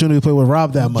get the opportunity to play with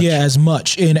Rob that much. Yeah, as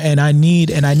much. And I need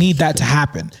that to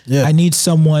happen. Yeah. I need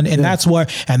someone, and that's where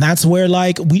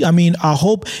like I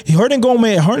hope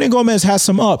Hernan Gomez has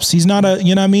some ups. He's not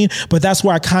but that's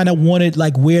where I kind of wanted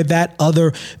like where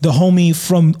the homie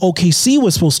from OKC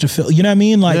was supposed to fill. You know what I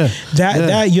mean? Like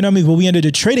that, you know what I mean? But we ended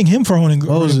up trading him for Hernan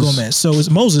Gomez. So it's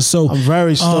Moses. So I'm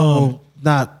very still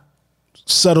not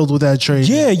settled with that trade.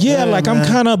 Yeah. Like man. I'm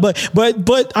kind of, but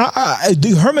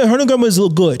Hernan Gomez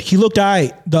looked good. He looked all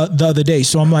right the other day.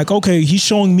 So I'm like, okay, he's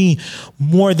showing me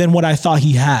more than what I thought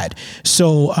he had.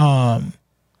 So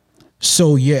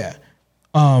yeah.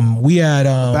 We had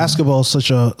basketball is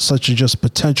such a just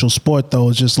potential sport though.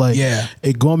 It's just like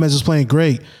Gomez is playing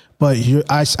great, but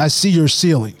I see your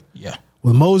ceiling. Yeah.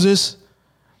 With Moses,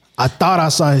 I thought I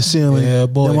saw his ceiling. Yeah,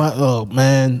 boy. Oh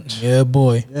man. Yeah,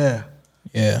 boy. Yeah.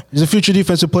 Yeah. He's a future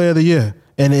defensive player of the year,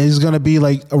 and it's gonna be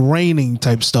like a reigning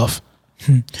type stuff.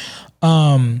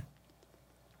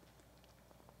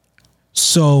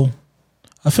 So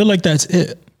I feel like that's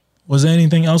it. Was there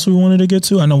anything else we wanted to get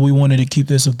to? I know we wanted to keep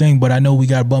this a thing, but I know we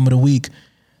got Bum of the Week.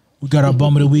 We got our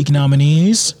Bum of the Week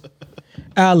nominees.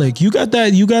 Alec, you got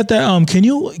that? Can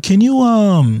you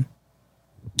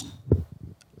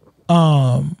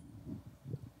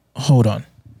hold on.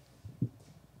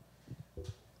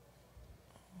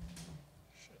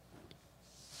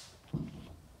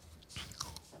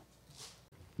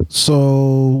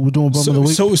 So we're doing Bum of the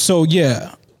Week. So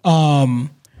yeah.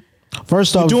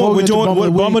 First off, we're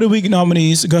doing Bum of the Week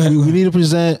nominees. Go ahead. We need to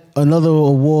present another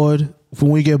award for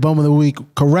when we get Bum of the Week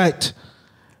correct,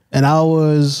 and I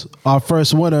was our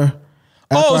first winner.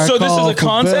 Oh, so this is a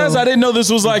contest? I didn't know this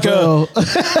was like a.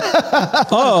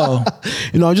 Oh,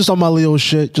 I'm just on my Leo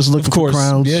shit, just looking for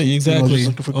crowns. Yeah, exactly.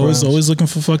 Always looking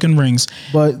for fucking rings.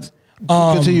 But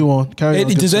continue on. Carry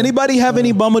on. Does anybody have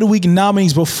any Bum of the Week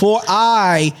nominees before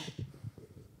I?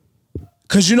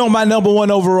 Because my number one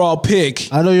overall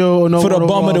pick. I know your number for the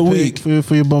Bum of the Week.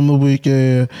 For your Bum of the Week,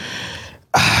 yeah.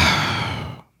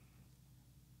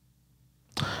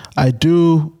 I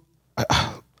do.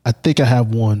 I think I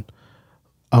have one.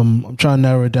 I'm trying to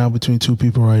narrow it down between two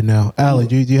people right now. Allie,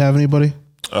 do you have anybody?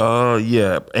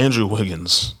 Yeah, Andrew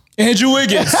Wiggins. Andrew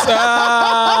Wiggins.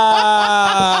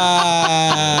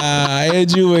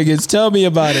 Andrew Wiggins. Tell me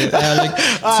about it, Alec.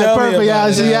 Perfect.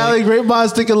 Yeah, see, Alec, great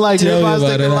minds thinking alike. That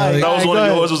was one of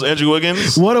yours, was Andrew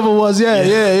Wiggins? One of them was,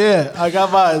 yeah. I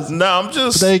got mine. No, I'm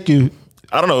just... Thank you.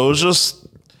 I don't know. It was just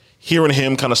hearing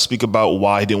him kind of speak about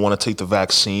why he didn't want to take the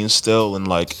vaccine still. And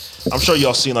like, I'm sure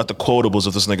y'all seen like the quotables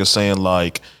of this nigga saying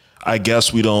like, I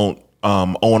guess we don't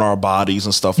own our bodies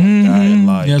and stuff like that. And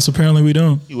like, yes, apparently we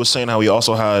don't. He was saying how he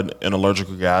also had an allergic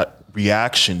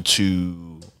reaction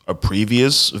to a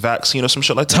previous vaccine or some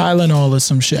shit like that. Tylenol or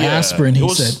some shit. Yeah, aspirin, he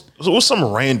said. It was some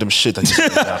random shit that he said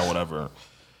that or whatever.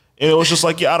 And it was just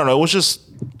like, I don't know. It's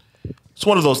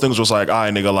one of those things where it's like, all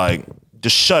right, nigga, like,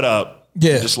 just shut up.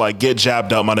 Yeah. Just like get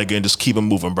jabbed up, my nigga, and just keep it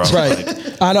moving, bro. Right.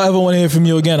 Like, I don't ever want to hear from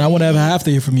you again. I want to ever have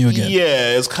to hear from you again.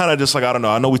 Yeah, it's kind of just like, I don't know.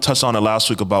 I know we touched on it last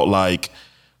week about like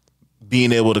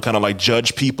being able to kind of like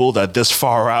judge people that this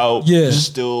far out,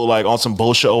 still like on some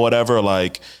bullshit or whatever.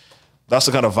 Like, that's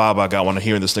the kind of vibe I got when I'm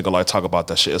hearing this nigga like talk about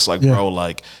that shit. It's like, bro,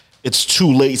 like it's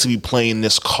too late to be playing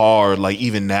this card like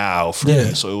even now for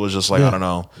me. So it was just like, I don't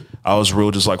know. I was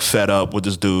real just like fed up with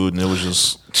this dude, and it was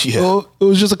just Well, it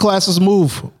was just a classist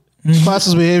move.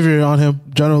 Classist behavior on him,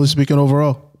 generally speaking,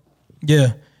 overall.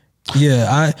 Yeah.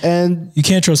 And you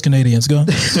can't trust Canadians. Go.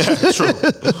 True.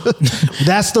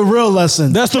 That's the real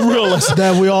lesson.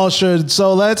 That we all should.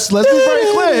 So let's be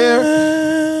very clear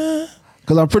here.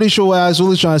 Because I'm pretty sure what I was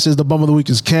really trying to say is the Bum of the Week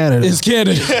is Canada. It's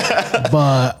Canada.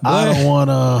 But I don't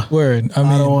want to. Word. I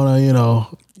don't want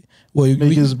to, well, you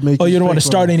don't want to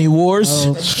start any wars?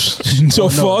 So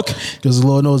fuck. Because the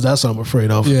Lord knows that's what I'm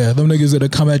afraid of. Yeah, them niggas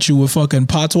that come at you with fucking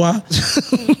patois.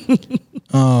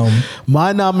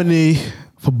 My nominee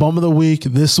for Bum of the Week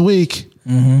this week,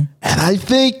 and I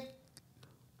think,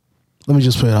 let me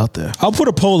just put it out there. I'll put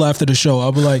a poll after the show.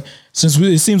 I'll be like,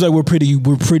 it seems like we're pretty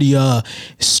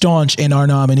staunch in our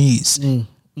nominees.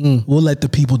 We'll let the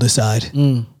people decide.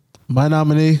 My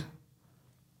nominee,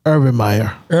 Urban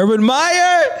Meyer. Urban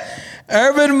Meyer.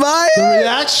 The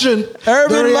reaction.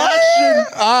 Urban Meyer.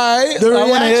 All right. I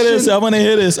want to hear this.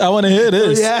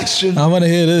 The reaction. I want to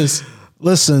hear this.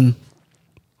 Listen,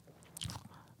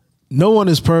 no one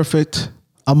is perfect.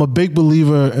 I'm a big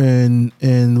believer in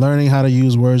learning how to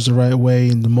use words the right way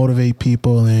and to motivate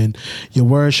people, and your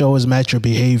words should always match your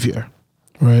behavior,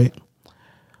 right?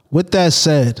 With that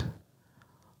said,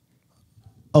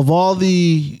 of all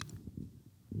the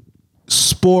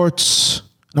sports,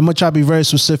 I'm going to try to be very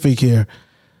specific here,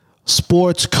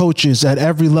 sports coaches at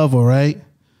every level, right?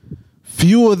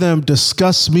 Few of them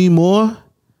disgust me more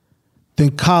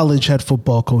than college head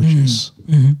football coaches.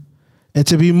 And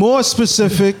to be more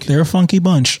specific, they're a funky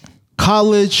bunch.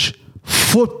 College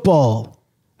football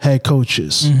head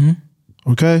coaches.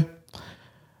 Okay?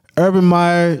 Urban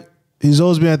Meyer, he's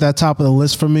always been at that top of the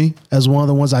list for me as one of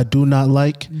the ones I do not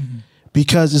like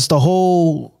because it's the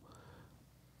whole,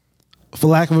 for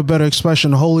lack of a better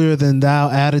expression, holier than thou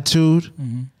attitude.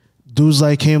 Dudes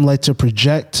like him like to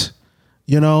project,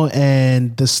 you know,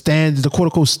 and the standards, the quote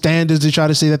unquote standards they try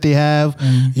to say that they have,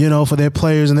 you know, for their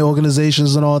players and their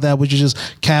organizations and all that, which is just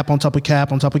cap on top of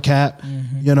cap on top of cap,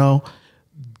 you know.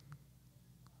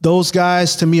 Those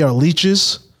guys to me are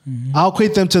leeches. I'll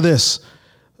equate them to this.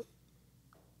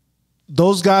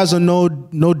 Those guys are no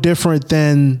different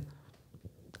than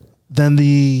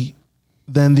the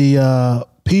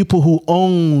people who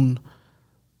own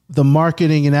the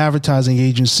marketing and advertising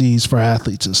agencies for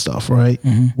athletes and stuff, right?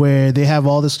 Where they have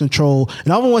all this control.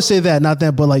 And I don't want to say that, not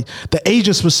that, but like the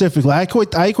agents specifically. I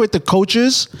equate the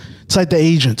coaches to like the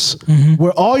agents,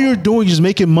 where all you're doing is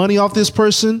making money off this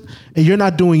person and you're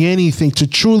not doing anything to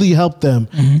truly help them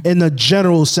in the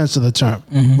general sense of the term,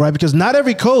 right? Because not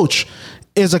every coach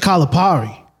is a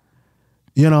Calipari,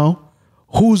 you know?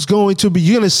 Who's going to be,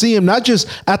 you're going to see him not just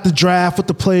at the draft with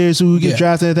the players who get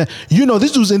drafted and that. You know,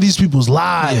 this dude's in these people's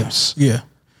lives. Yeah.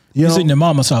 He's in their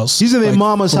mama's house. He's in their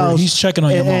mama's house. He's checking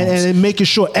on your mom. And making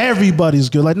sure everybody's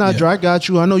good. Like, nah, Dre, I got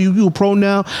you. I know you a pro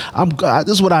now.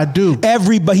 This is what I do.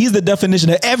 Everybody, he's the definition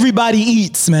of everybody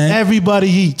eats, man. Everybody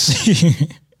eats.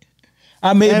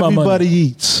 I made my money. Everybody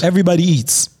eats. Everybody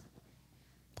eats.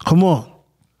 Come on.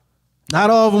 Not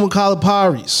all of them are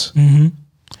Caliparis.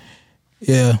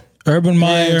 Yeah. Urban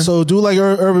Meyer. And so do like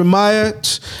Urban Meyer,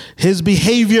 his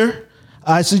behavior.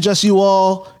 I suggest you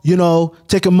all, you know,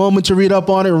 take a moment to read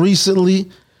up on it recently.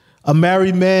 A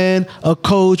married man, a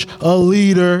coach, a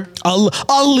leader. A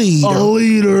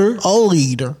leader.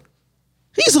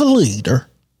 He's a leader.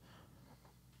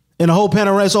 And a whole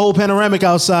panoramic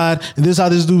outside, and this is how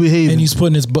this dude behaves. And he's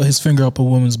putting his finger up a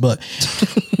woman's butt.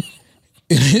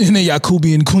 In the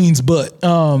Yakubian queen's butt.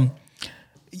 On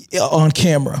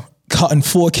camera. Caught in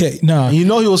 4K. Nah. And you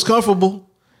know he was comfortable.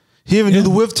 He even did the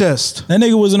whiff test. That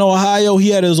nigga was in Ohio.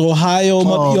 He had his Ohio.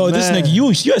 Man. This nigga,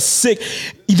 you're sick.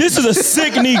 This is a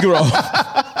sick Negro.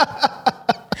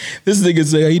 This nigga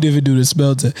say he didn't even do the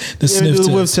spell test. The sniff test.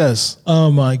 The whiff test. Oh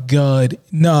my God.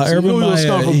 Nah, so Urban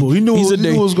Meyer. He knew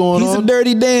what was going on. He's a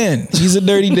dirty Dan. He's a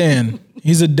dirty Dan.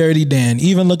 He's a dirty Dan.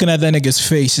 Even looking at that nigga's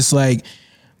face, it's like,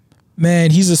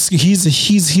 man, he's a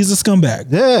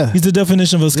scumbag. Yeah, he's the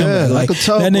definition of a scumbag. Yeah, like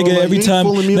that nigga, every time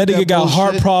that nigga got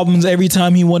heart problems, every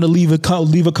time he want to leave a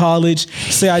college,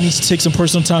 say I need to take some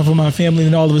personal time for my family,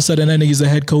 and all of a sudden that nigga's a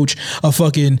head coach of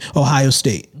fucking Ohio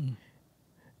State.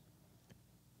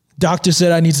 Doctor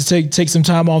said I need to take some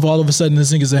time off. All of a sudden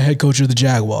this nigga's a head coach of the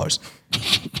Jaguars.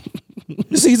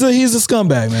 He's a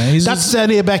scumbag, man. That's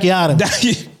Sandy Bacchiata.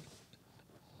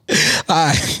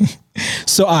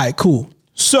 All right, cool.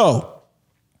 So,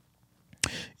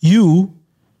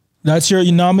 that's your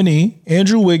nominee,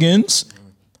 Andrew Wiggins,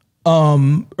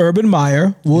 Urban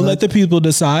Meyer. We'll let the people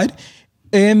decide.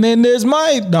 And then there's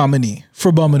my nominee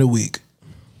for Bum of the Week.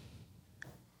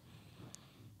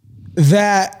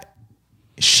 That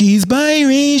she's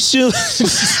biracial.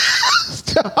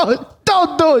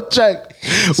 Don't do it, Jack.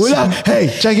 Hey,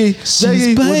 Jackie,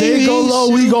 when they go low,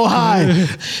 we go high.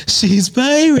 She's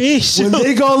biracial. When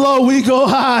they go low, we go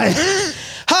high.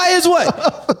 High as what?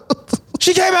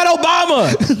 She came at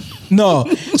Obama. No.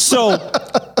 So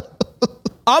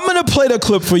I'm going to play the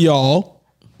clip for y'all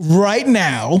right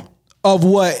now of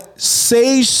what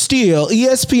Sage Steele,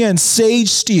 ESPN Sage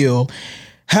Steele,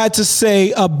 had to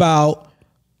say about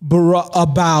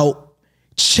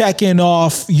checking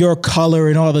off your color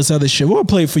and all this other shit. We're going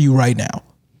to play it for you right now.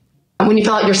 When you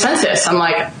fill out your census, I'm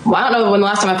like, well, I don't know when the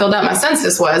last time I filled out my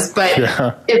census was, but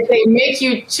if they make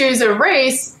you choose a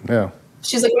race,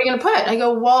 she's like, what are you going to put? I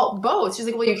go, well, both. She's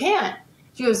like, well, you can't.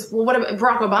 She goes, well, what about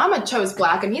Barack Obama chose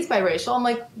black and he's biracial? I'm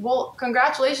like, well,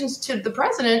 congratulations to the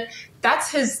president.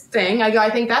 That's his thing. I go, I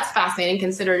think that's fascinating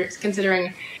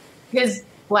considering his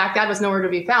black dad was nowhere to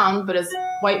be found, but his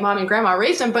white mom and grandma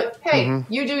raised him. But hey,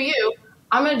 you do you.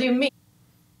 I'm going to do me.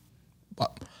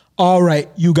 All right,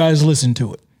 you guys listen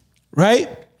to it. Right?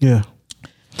 Yeah.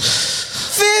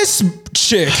 This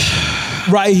chick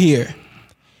right here.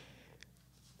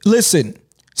 Listen,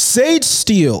 Sage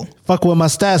Steele. Fuck with my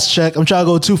stats check. I'm trying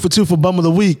to go 2 for 2 for Bum of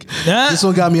the Week. This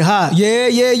one got me hot.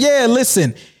 Yeah.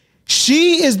 Listen,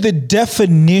 she is the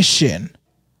definition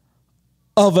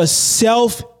of a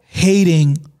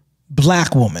self-hating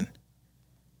black woman.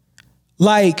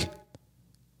 Like,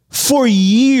 for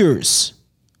years,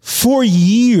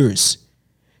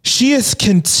 she has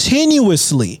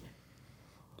continuously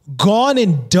gone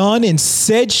and done and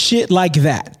said shit like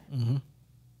that.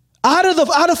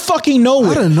 Out of fucking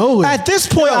nowhere. Out of nowhere. At this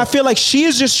point, I feel like she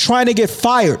is just trying to get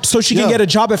fired so she can get a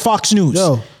job at Fox News.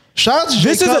 Shout out to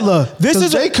Jay Cutler. This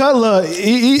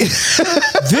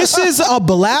is a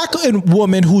black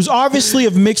woman who's obviously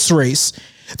of mixed race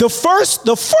The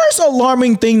first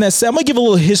alarming thing that I'm gonna give a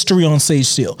little history on Sage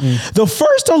Steele. The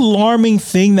first alarming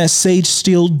thing that Sage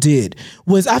Steele did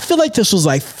was, I feel like this was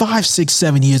like 5, 6,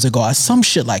 7 years ago, or some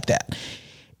shit like that.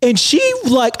 And she,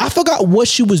 like, I forgot what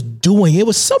she was doing. It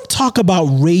was some talk about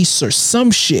race or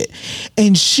some shit.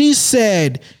 And she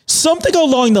said something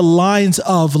along the lines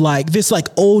of like this, like,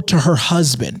 ode to her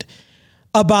husband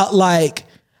about like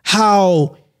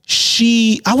how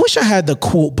I wish I had the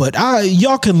quote, but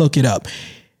y'all can look it up.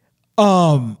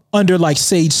 Under like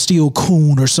Sage Steele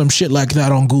Coon or some shit like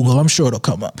that on Google. I'm sure it'll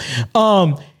come up.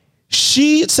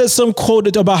 She said some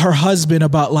quote about her husband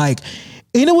about like,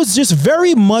 and it was just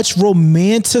very much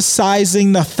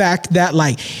romanticizing the fact that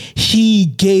like he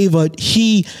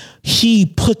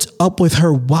put up with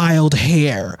her wild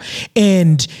hair,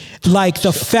 and like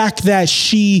the fact that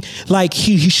she like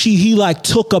he like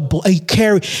took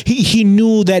he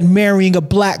knew that marrying a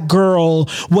black girl,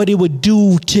 what it would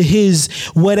do to his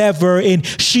whatever, and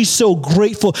she's so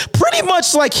grateful. Pretty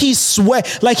much like he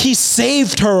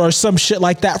saved her or some shit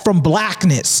like that from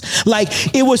blackness.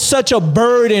 Like it was such a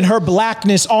burden, her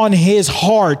blackness on his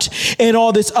heart and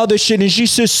all this other shit, and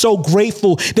she's just so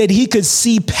grateful that he could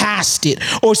see past it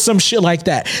or some shit like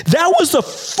that. That was the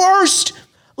first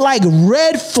like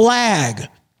red flag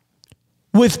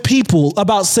with people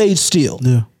about Sage Steele.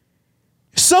 Yeah.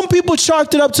 Some people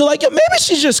chalked it up to like, yeah, maybe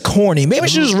she's just corny. Maybe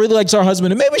she just really likes her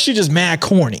husband, and maybe she's just mad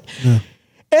corny. Yeah.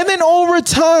 And then over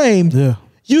time,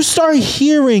 you start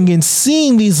hearing and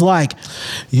seeing these like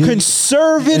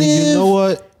conservative, you know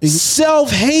what?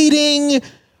 Self-hating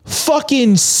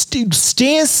fucking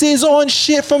stances on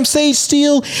shit from Sage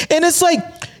Steele. And it's like,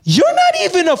 you're not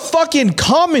even a fucking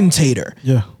commentator.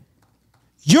 Yeah.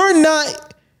 You're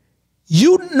not,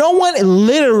 no one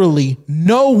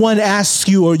asks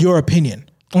you or your opinion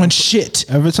on shit.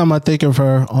 Every time I think of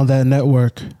her on that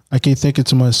network, I keep thinking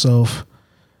to myself,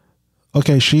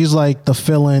 okay, she's like the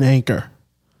fill-in anchor.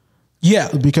 Yeah.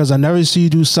 Because I never see you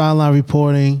do sideline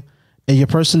reporting, and your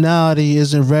personality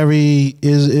isn't, let me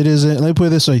put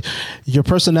it this way, your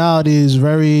personality is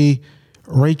very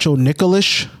Rachel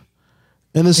Nicholas.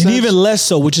 In the sense, and even less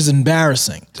so, which is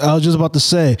embarrassing. I was just about to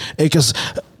say, because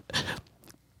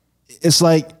it's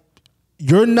like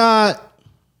you're not.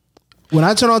 When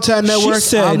I turn on to that network,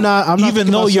 I'm not.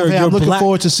 Even though you're I'm looking black,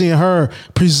 forward to seeing her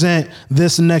present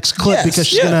this next clip, because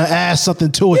she's gonna add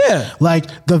something to it,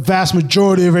 like the vast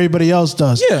majority of everybody else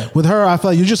does. Yeah. With her, I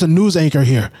feel like you're just a news anchor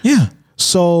here. Yeah.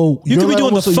 So you could be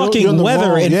doing the fucking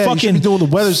weather in fucking, you should be doing the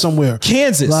weather somewhere,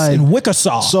 Kansas, like, in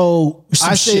Wichita. So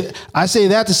I say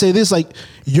that to say this, like,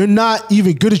 you're not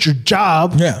even good at your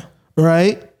job. Yeah.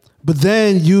 Right. But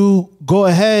then you go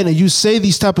ahead and you say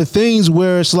these type of things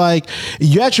where it's like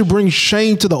you actually bring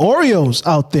shame to the Oreos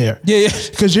out there. Yeah.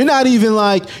 Because you're not even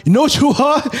like, you know what you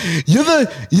are? You're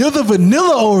the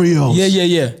vanilla Oreos.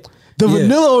 Yeah. The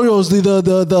vanilla Oreos,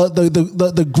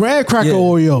 the graham cracker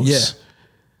Oreos.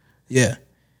 Yeah.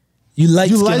 You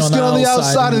light skin on the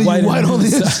outside and you white on the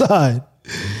inside.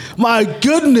 My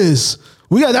goodness.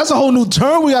 That's a whole new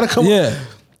term we got to come up.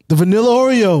 The vanilla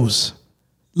Oreos.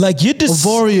 Like you're just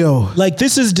Oreo. Like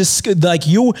this is like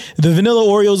you. The vanilla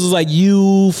Oreos is like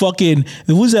you fucking.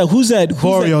 Who's that?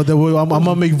 Voreo. I'm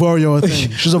gonna make Voreo a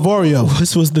thing. She's a Voreo.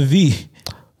 This was the V.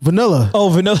 Vanilla. Oh,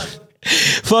 vanilla.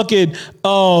 Fucking.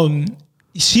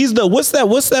 She's the what's that?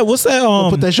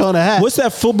 Put that shit on the hat. What's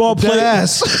that football player?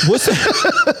 Ass.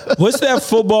 What's that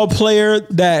football player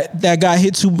that got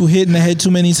hit in the head too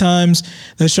many times?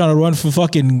 That's trying to run for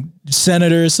fucking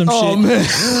senator or some shit. Oh man,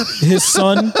 his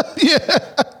son.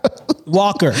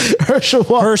 Walker.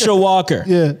 Herschel Walker.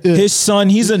 Yeah. His son.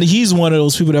 He's one of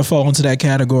those people that fall into that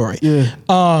category.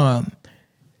 Yeah.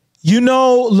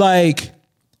 Like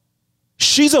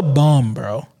she's a bum,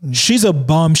 bro. She's a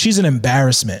bum. She's an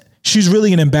embarrassment. She's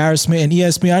really an embarrassment. And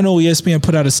ESPN, I know ESPN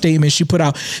put out a statement. She put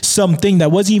out something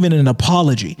that wasn't even an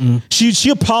apology. She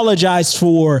apologized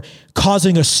for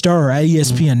causing a stir at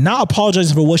ESPN, not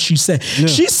apologizing for what she said. Yeah.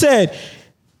 She said,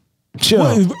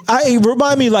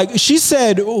 remind me, like she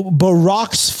said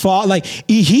Barack's father, like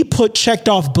he checked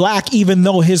off black, even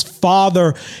though his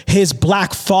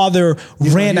black father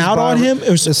ran out on him. It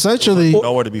was essentially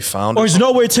nowhere to be found. Or is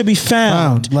nowhere to be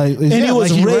found. Like, and he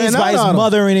was raised by his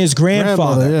mother and his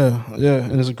grandfather.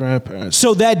 And his grandparents.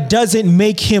 So that doesn't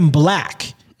make him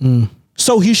black.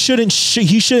 So he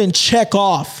shouldn't check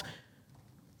off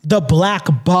the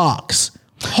black box.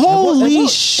 Holy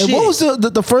shit. And what was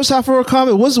the first half of her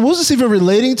comment? What was this even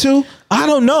relating to? I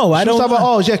don't know. I don't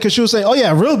know. Because she was saying,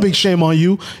 real big shame on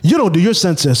you. You don't do your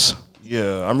census.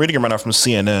 Yeah, I'm reading it right now from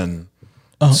CNN.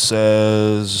 It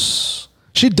says,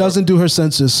 She doesn't do her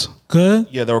census. Good.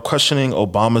 Yeah, they were questioning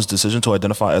Obama's decision to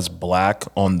identify as black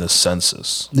on the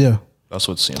census. Yeah. That's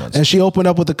what CNN said. And she opened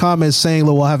up with the comments saying,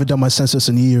 well, I haven't done my census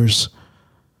in years.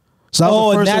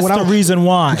 So and that's the reason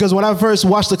why. Because when I first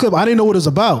watched the clip, I didn't know what it was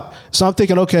about. So I'm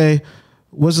thinking, okay,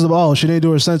 what's it about? Oh, she didn't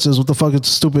do her census. What the fuck is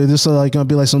stupid? This is like gonna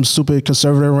be like some stupid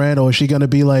conservative rant, or is she gonna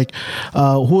be like,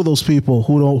 who are those people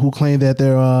who claim that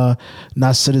they're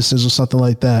not citizens or something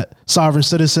like that, sovereign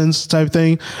citizens type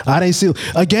thing? I didn't see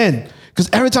again because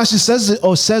every time she says it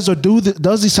or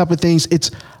does these type of things,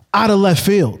 it's out of left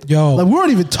field. Yo, like we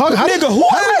weren't even talking. How did we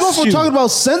go from talking about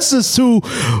census to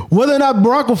whether or not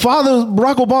Barack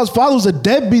Obama's father was a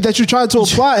deadbeat that you're trying to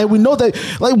apply, and we know that.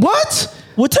 Like what?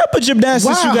 What type of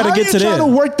gymnastics you got to get to there? How are you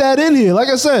trying to work that in here? Like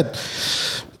I said,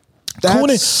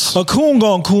 a coon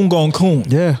gon' coon.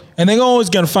 Yeah. And they're always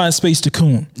going to find space to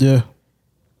coon. Yeah.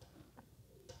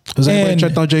 Has anybody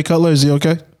checked on Jay Cutler? Is he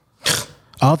okay?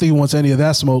 I don't think he wants any of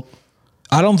that smoke.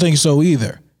 I don't think so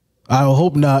either. I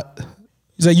hope not.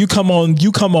 He's like, you come on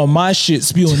my shit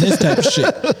spewing this type of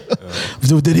shit.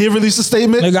 Did he release a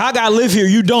statement? Like, I gotta live here.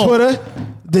 You don't. Twitter?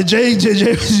 Did Jay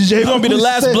You're gonna be the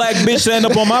last black bitch to end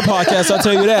up on my podcast, I'll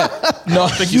tell you that. No, I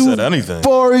think he said anything.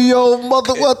 For your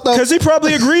mother, what the? Because he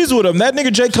probably agrees with him. That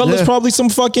nigga Jay Cutler's probably some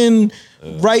fucking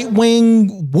right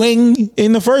wing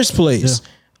in the first place.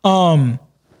 Yeah.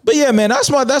 But yeah, man,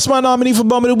 that's my nominee for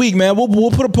Bum of the Week, man.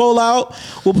 We'll put a poll out.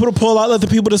 Let the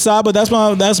people decide. But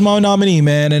that's my nominee,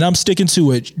 man, and I'm sticking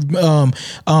to it.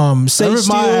 Sage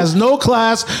Steele has no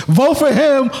class. Vote for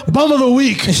him, Bum of the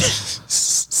Week.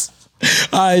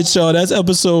 All right, y'all. That's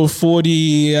episode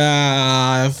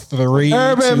 43.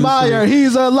 Urban Meyer,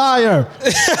 he's a liar.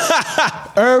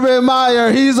 Urban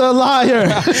Meyer, he's a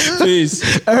liar.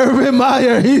 Peace. Urban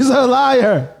Meyer, he's a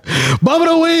liar. Bum of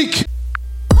the Week.